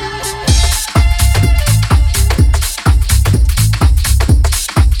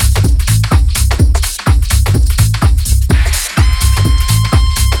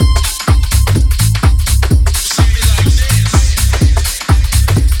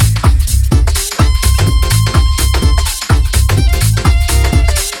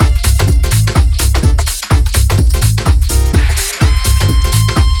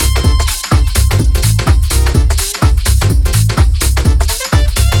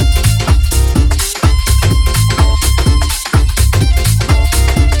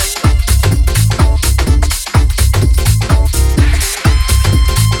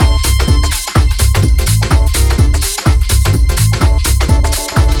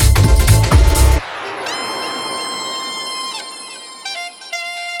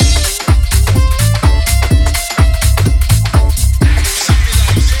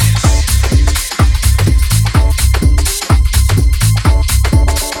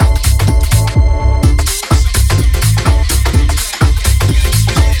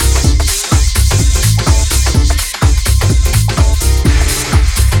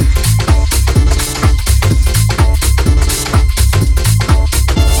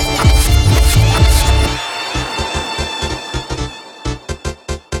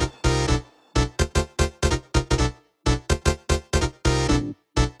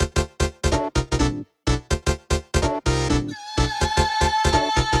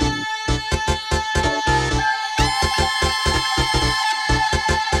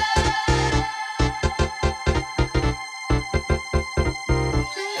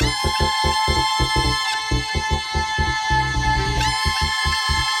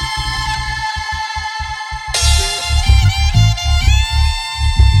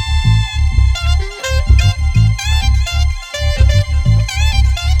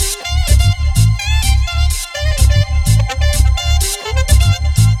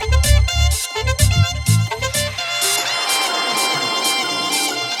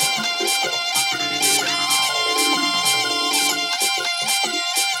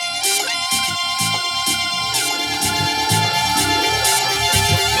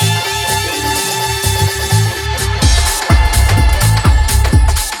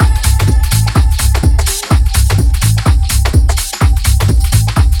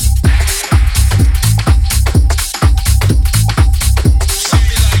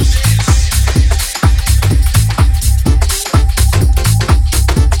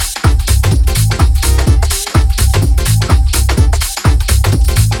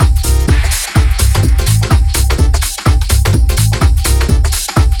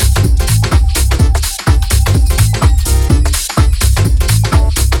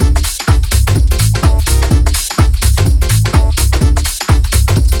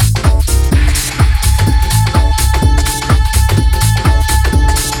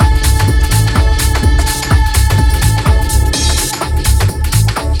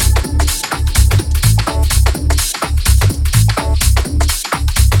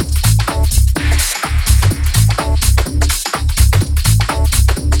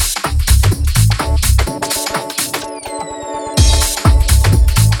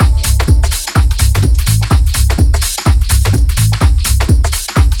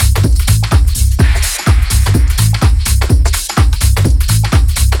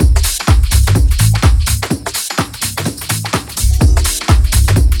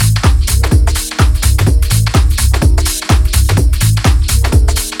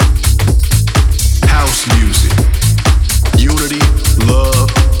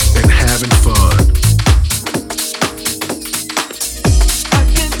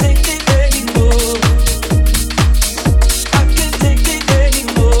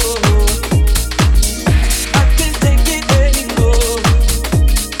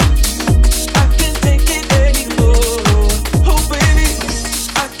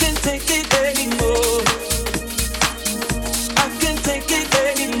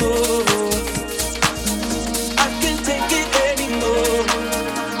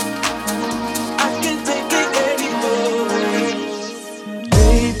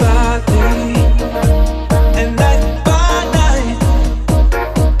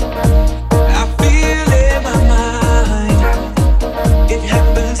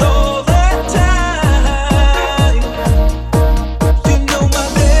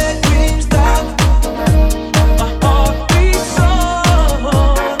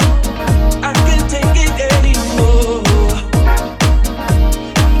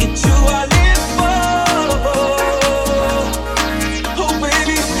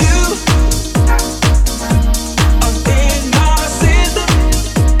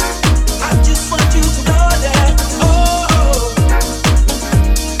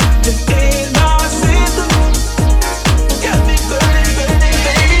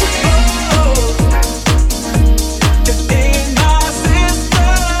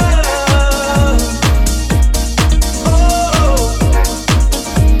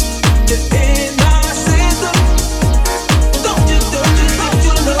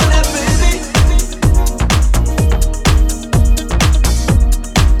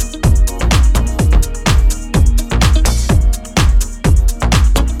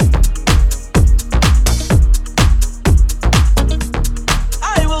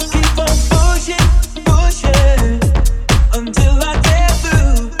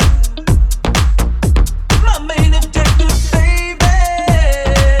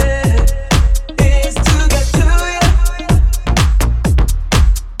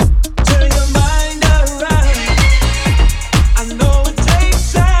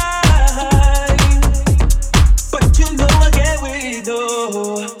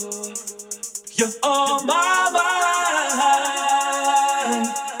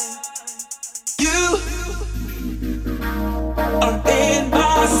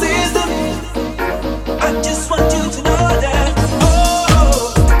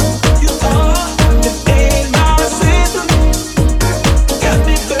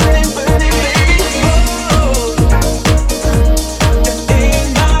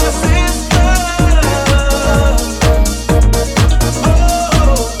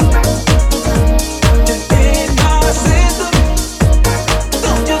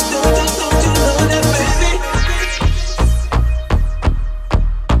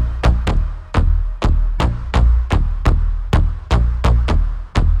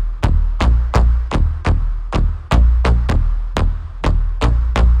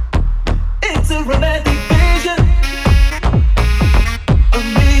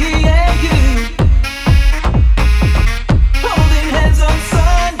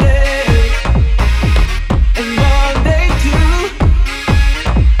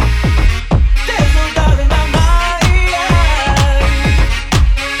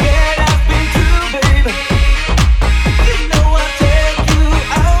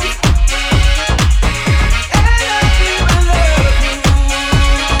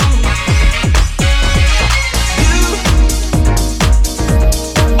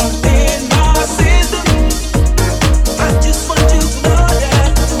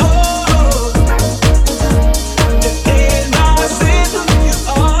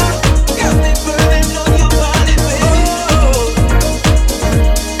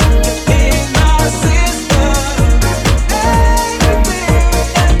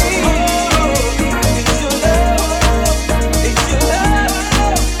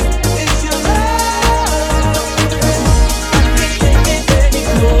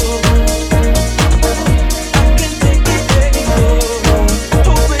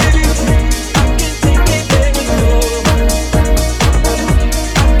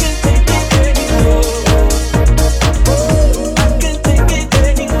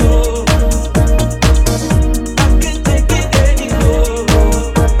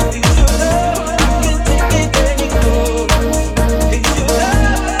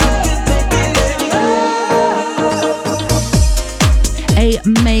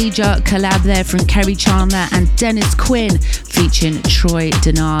 major collab there from Kerry Chandler and Dennis Quinn featuring Troy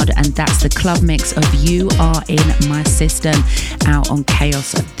Denard, and that's the club mix of You Are In My System out on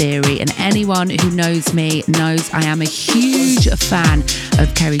Chaos Theory. And anyone who knows me knows I am a huge fan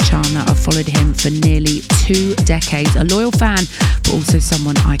of Kerry Chandler. I've followed him for nearly 2 decades, a loyal fan, but also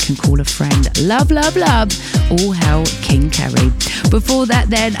someone I can call a friend. Love, love, love. All hell King Kerry. Before that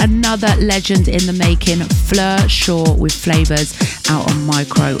then, another legend in the making, Fleur Shaw with Flavors out on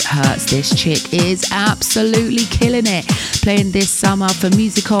Micro Hertz. This chick is absolutely killing it. Playing this summer for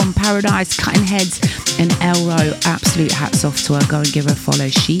Music On, Paradise, Cutting Heads and Elro. Absolute hats off to her. Go and give her a follow.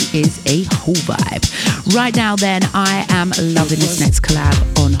 She is a whole vibe. Right now then, I am loving this next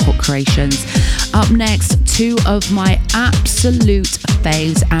collab on Hot Creations. Up next, 2 of my absolute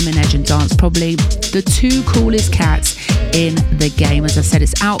faves, Amin Edge and Dance, probably the 2 coolest cats in the game. As I said,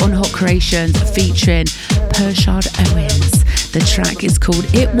 it's out on Hot Creations featuring Pershad Owens. The track is called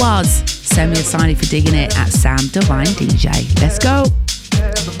It Was. Send me a sign if you're digging it at Sam Divine DJ. Let's go.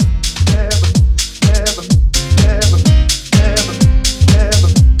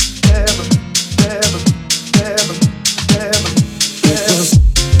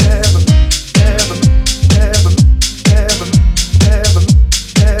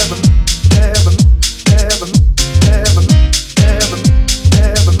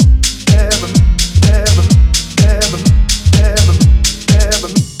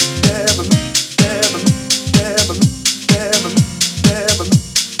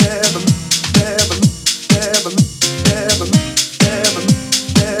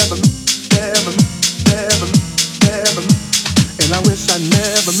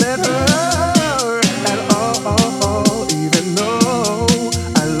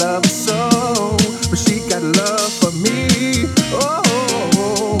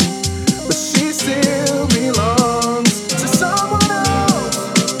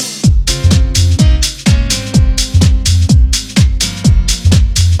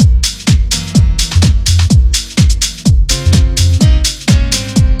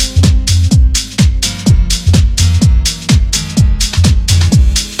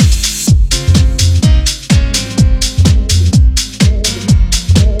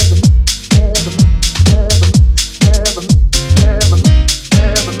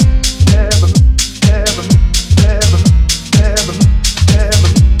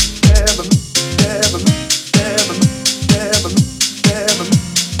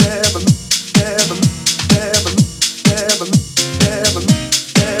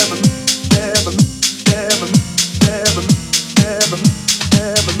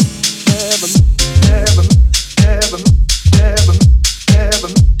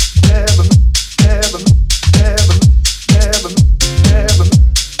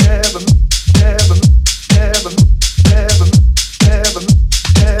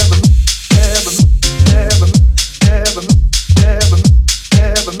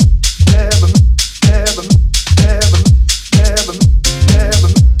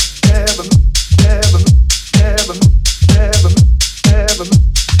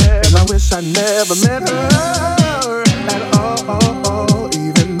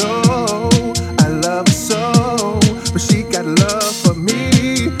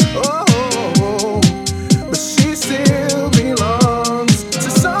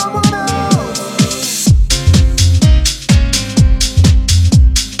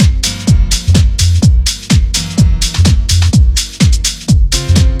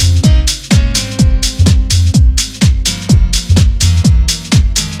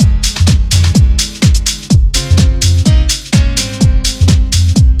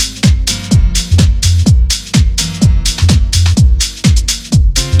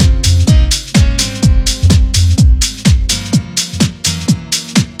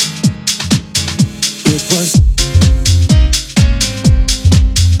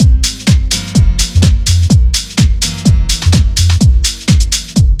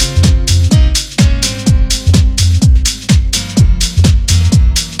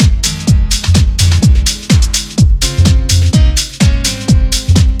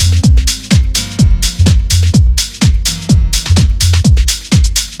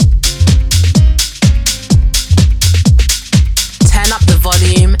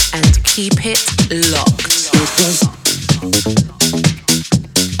 Keep it locked.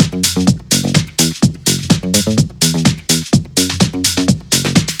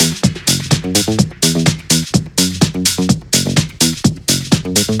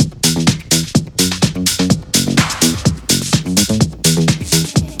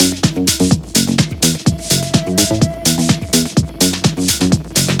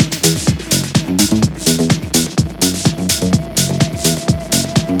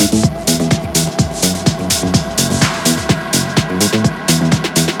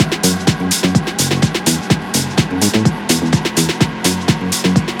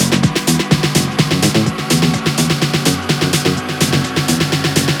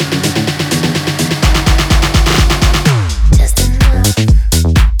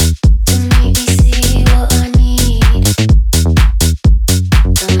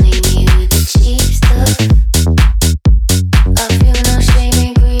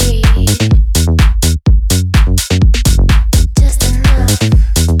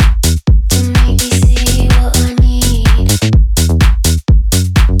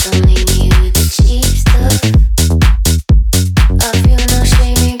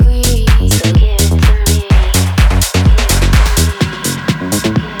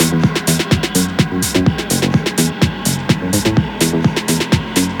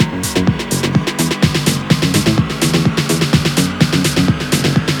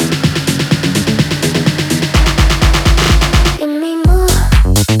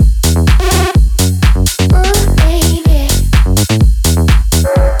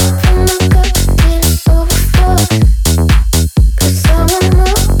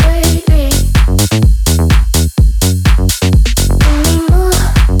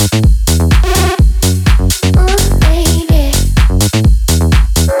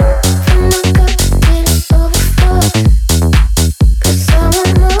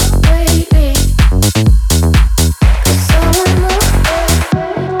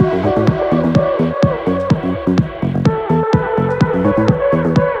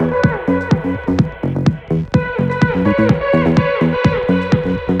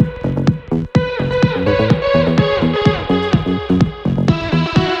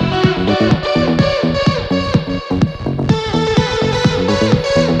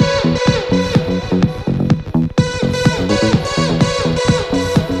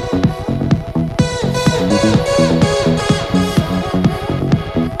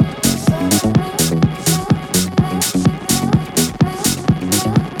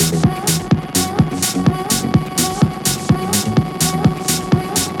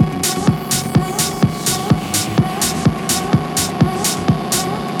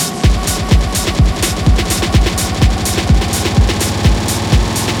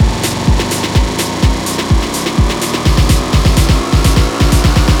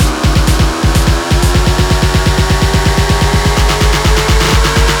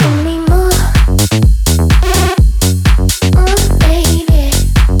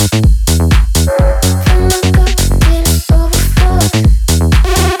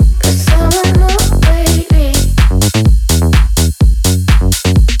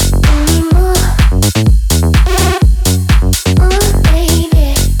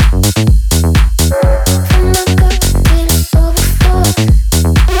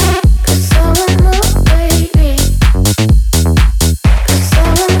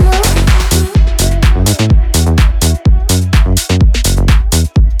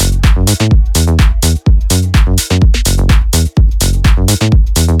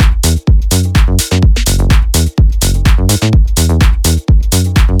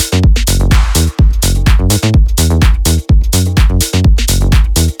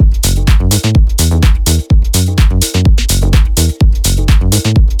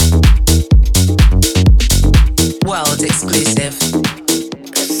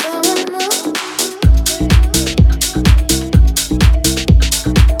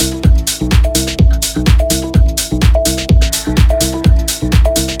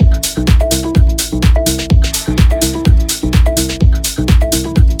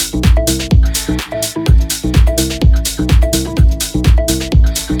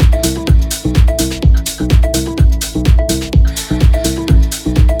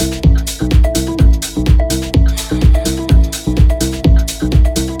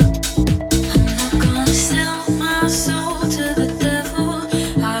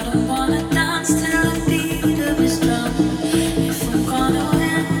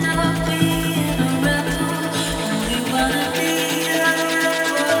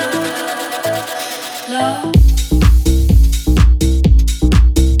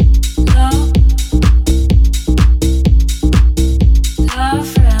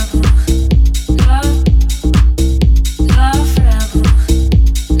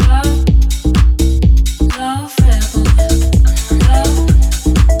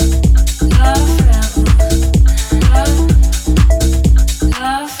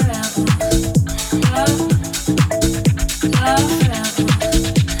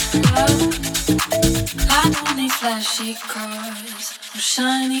 Flashy cars, no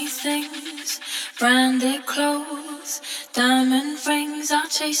shiny things, branded clothes, diamond rings. I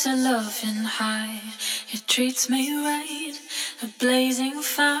chase a loving high. It treats me right. A blazing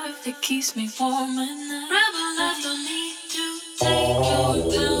fire that keeps me warm at night. Rebel life don't need to take your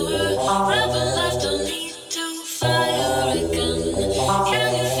power. Rebel life don't need to fire a gun. Can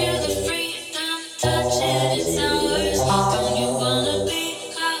you feel the freedom? Touch it, it's ours. Don't you wanna be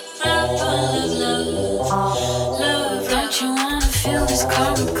a rebel of love? Love, don't you wanna feel this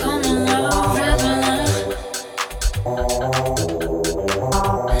karma coming out? Rebel love.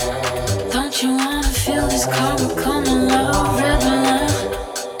 Don't you wanna feel this karma coming out? Rebel love.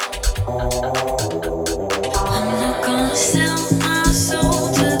 I'm not gonna sell my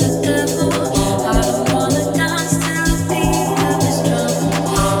soul to the devil. I don't wanna dance to the beat of his drum. If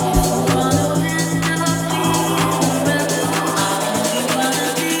I wanna end up being a rebel, only wanna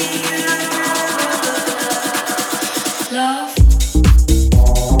be a rebel. Love.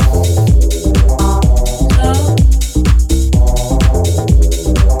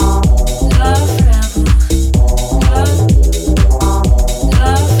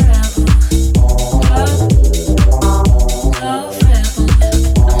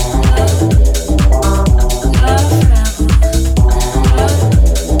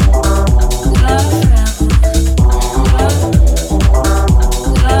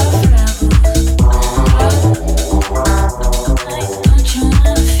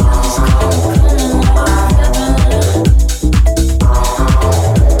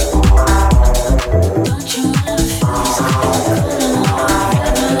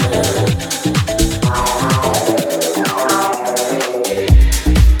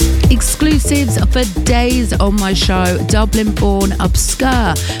 For days on my show, Dublin born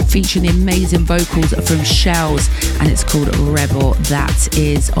Obscure, featuring the amazing vocals from Shells, and it's called Rebel. That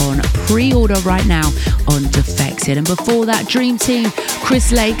is on pre-order right now on Defected. And before that, Dream Team,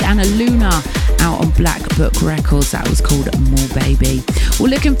 Chris Lake and Aluna, out on Black Book Records. That was called More Baby. We're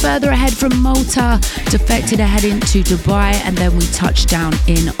looking further ahead from Malta. Defected are heading to Dubai, and then we touch down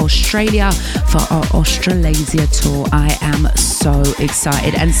in Australia for our Australasia tour. I am so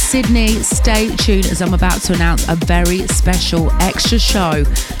excited. And Sydney, stay tuned as I'm about to announce a very special extra show.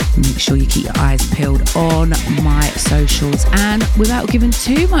 Make sure you keep your eyes peeled on my socials, and without giving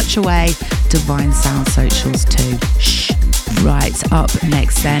too much away, Divine Sound socials too. Shh. Right, up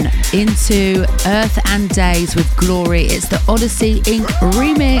next then, into Earth and Days with Glory. It's the Odyssey Inc.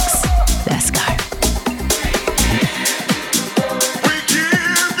 remix. Let's go.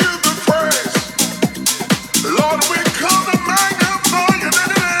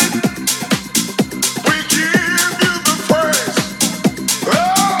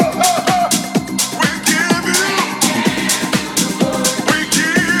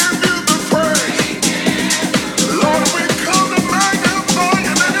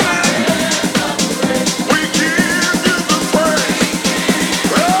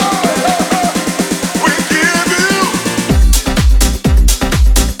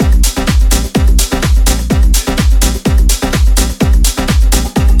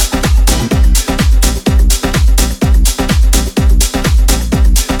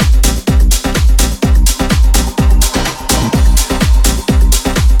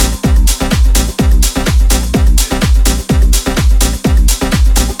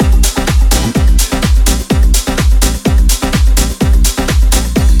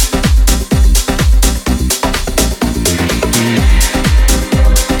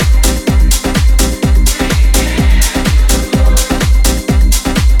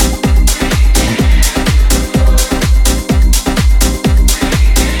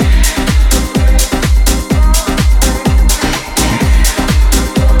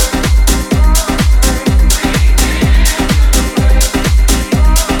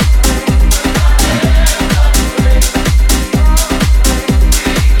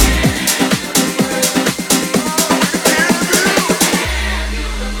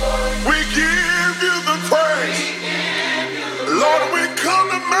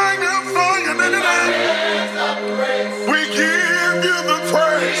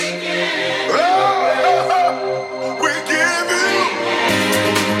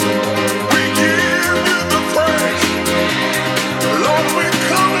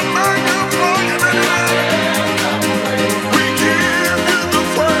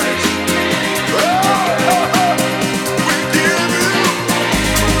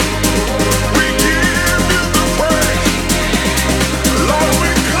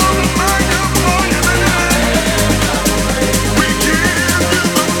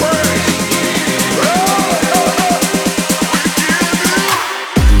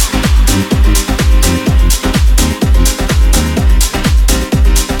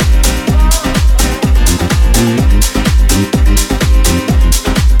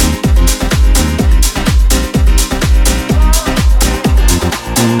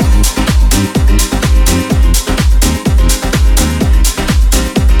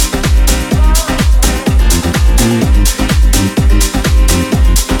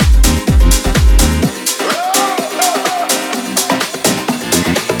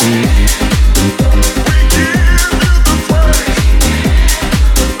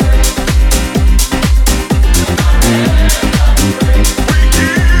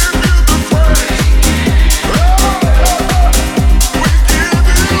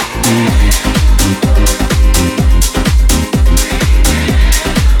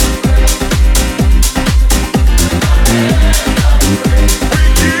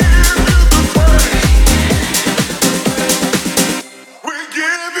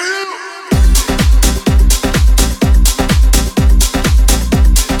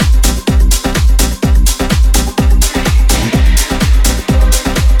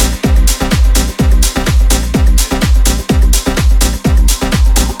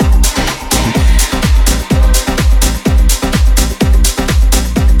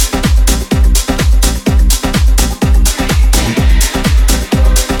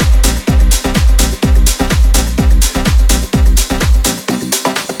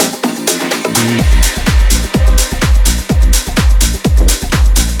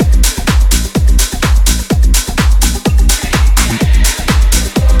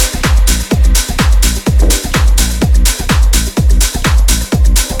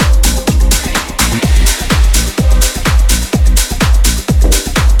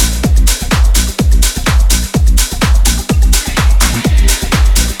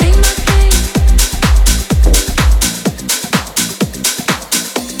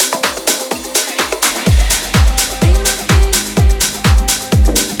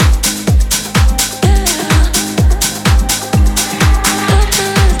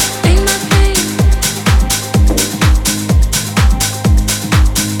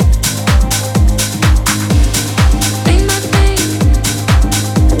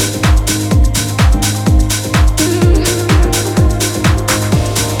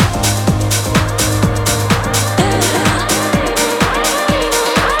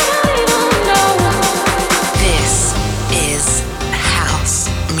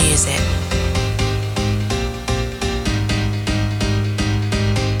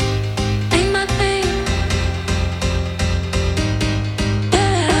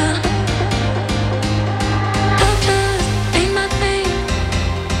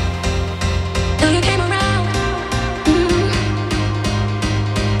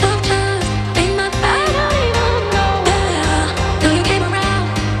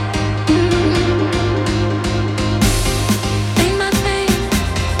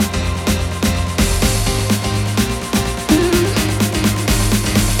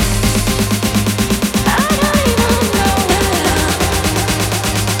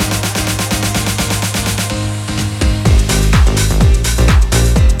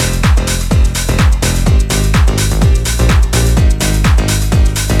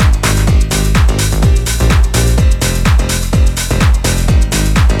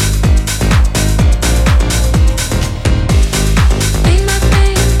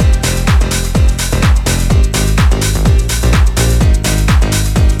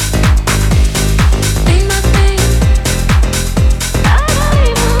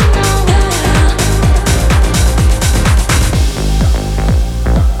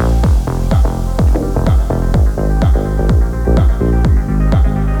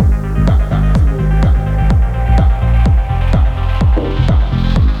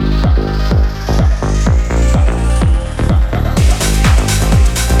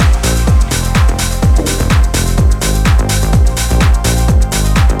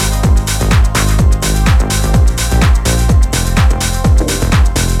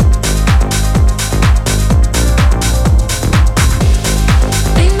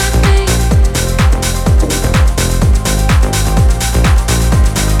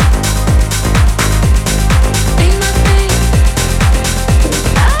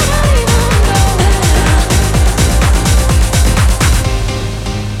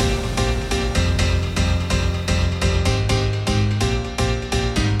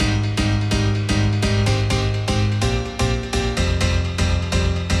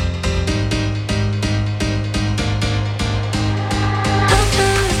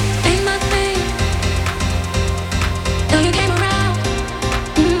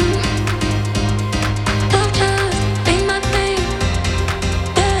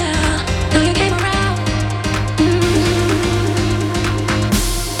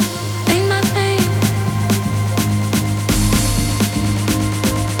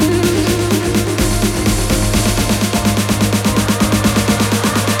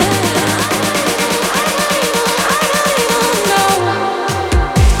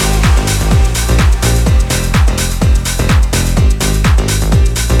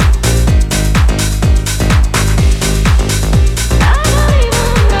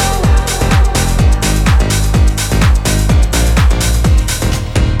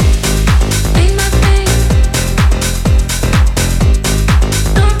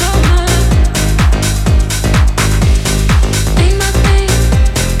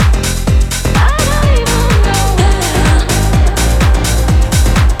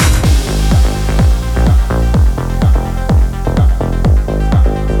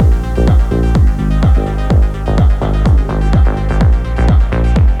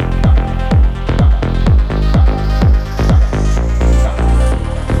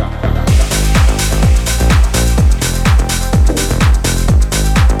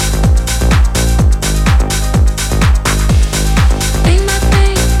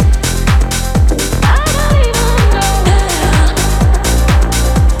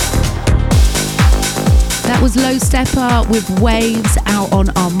 Low Stepper with Waves out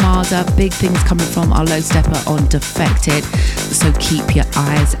on Armada. Big things coming from our Low Stepper on Defected. So keep your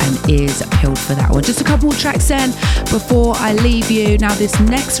eyes and ears peeled for that one. Just a couple more tracks then before I leave you. Now this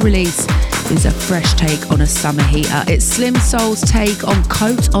next release is a fresh take on a summer heater. It's Slim Soul's take on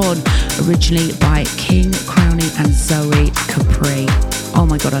Coat On, originally by King Crowley and Zoe Capri. Oh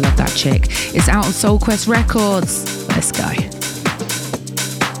my god, I love that chick. It's out on Soul Quest Records. Let's go.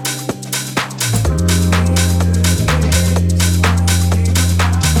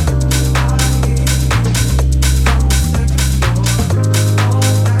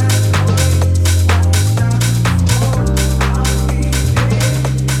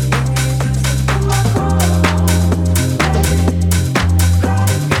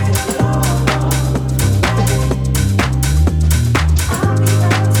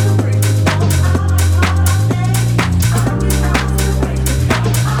 I'll be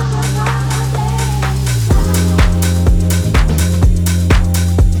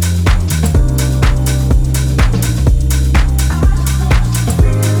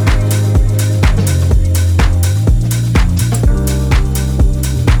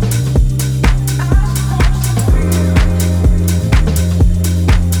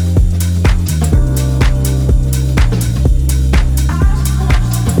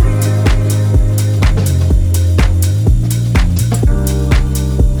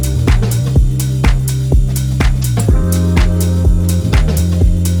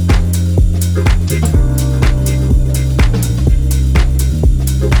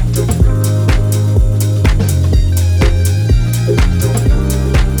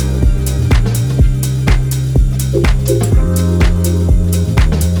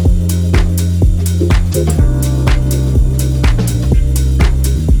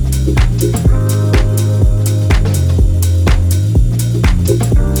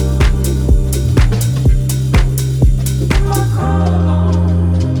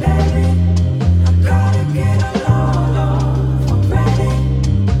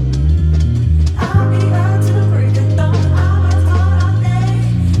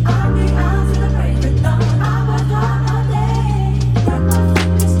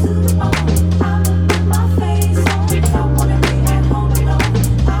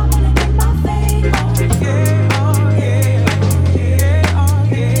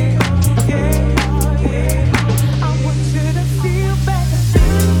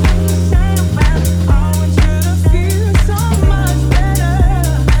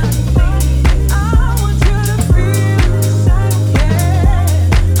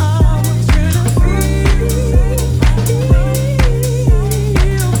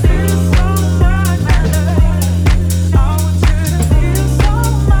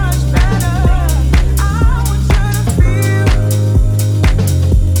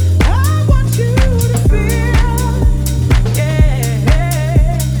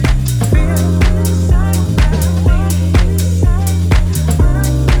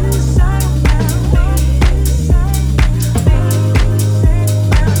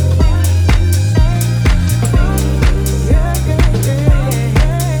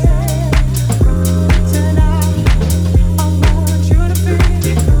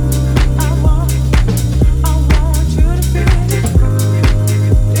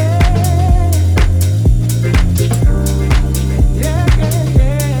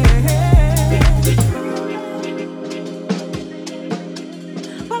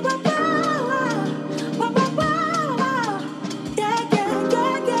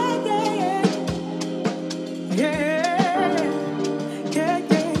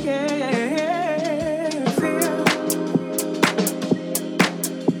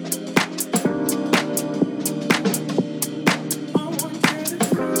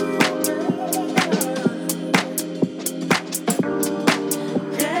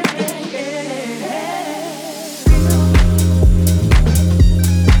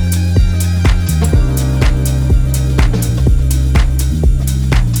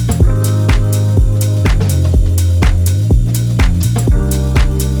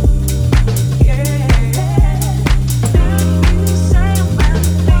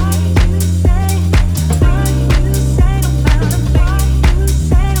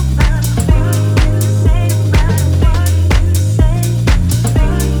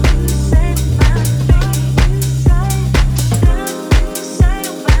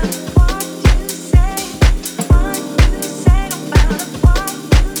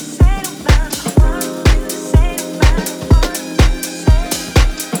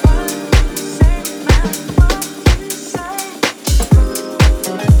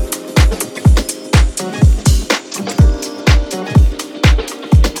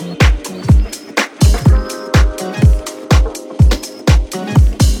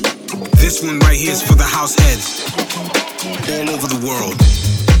This one right here is for the house heads all over the world.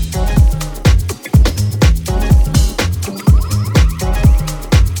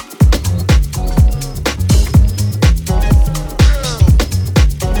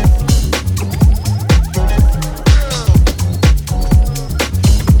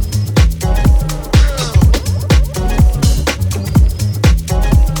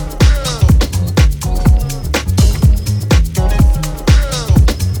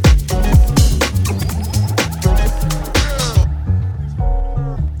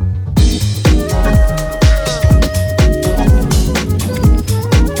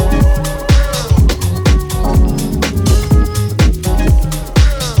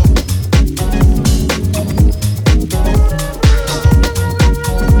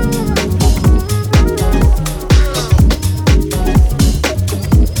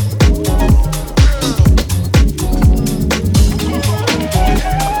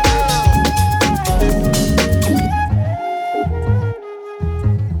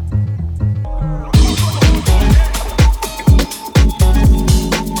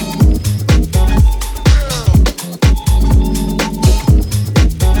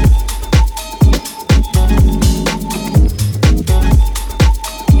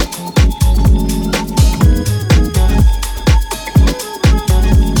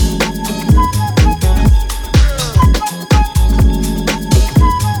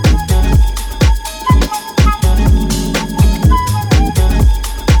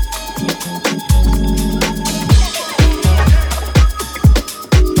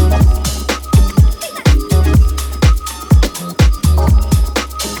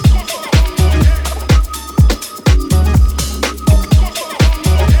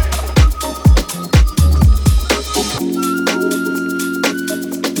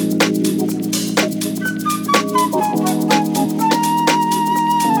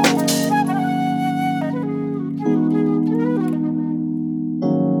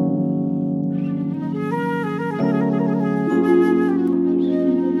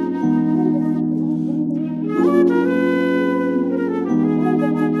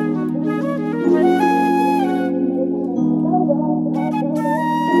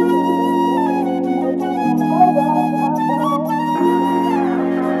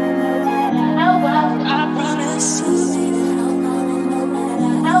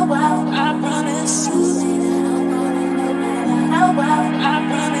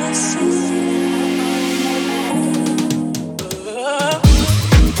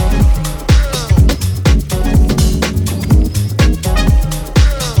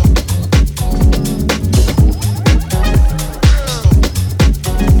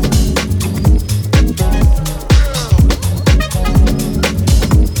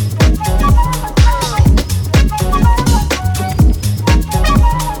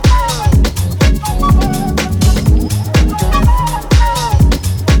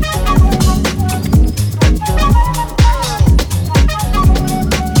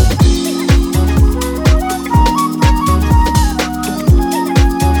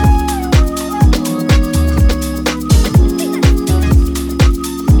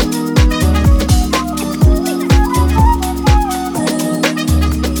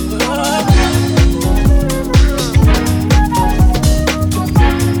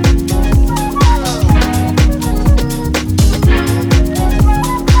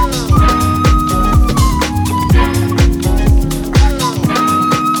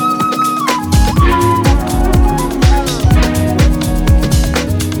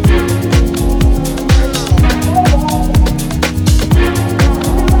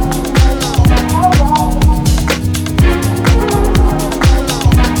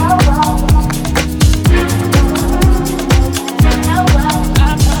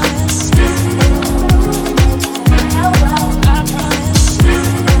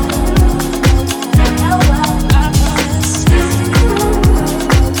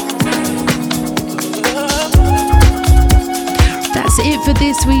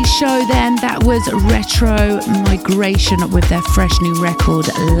 this week's show then, that was Retro Migration with their fresh new record,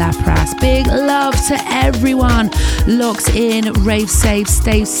 La Pras. Big love to everyone. Locks in, rave safe,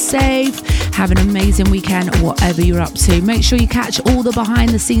 stay safe. Have an amazing weekend, whatever you're up to. Make sure you catch all the behind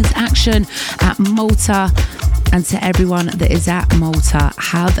the scenes action at Malta. And to everyone that is at Malta,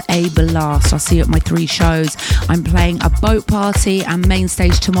 have a blast. I'll see you at my 3 shows. I'm playing a boat party and main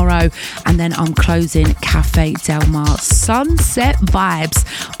stage tomorrow. And then I'm closing Cafe Del Mar sunset vibes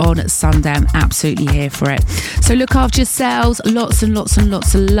on Sunday. I'm absolutely here for it. So look after yourselves. Lots and lots and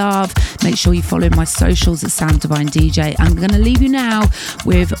lots of love. Make sure you follow my socials at Sam Divine DJ. I'm going to leave you now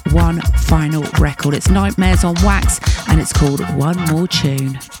with one final record. It's Nightmares on Wax and it's called One More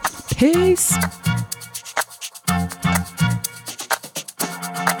Tune. Peace.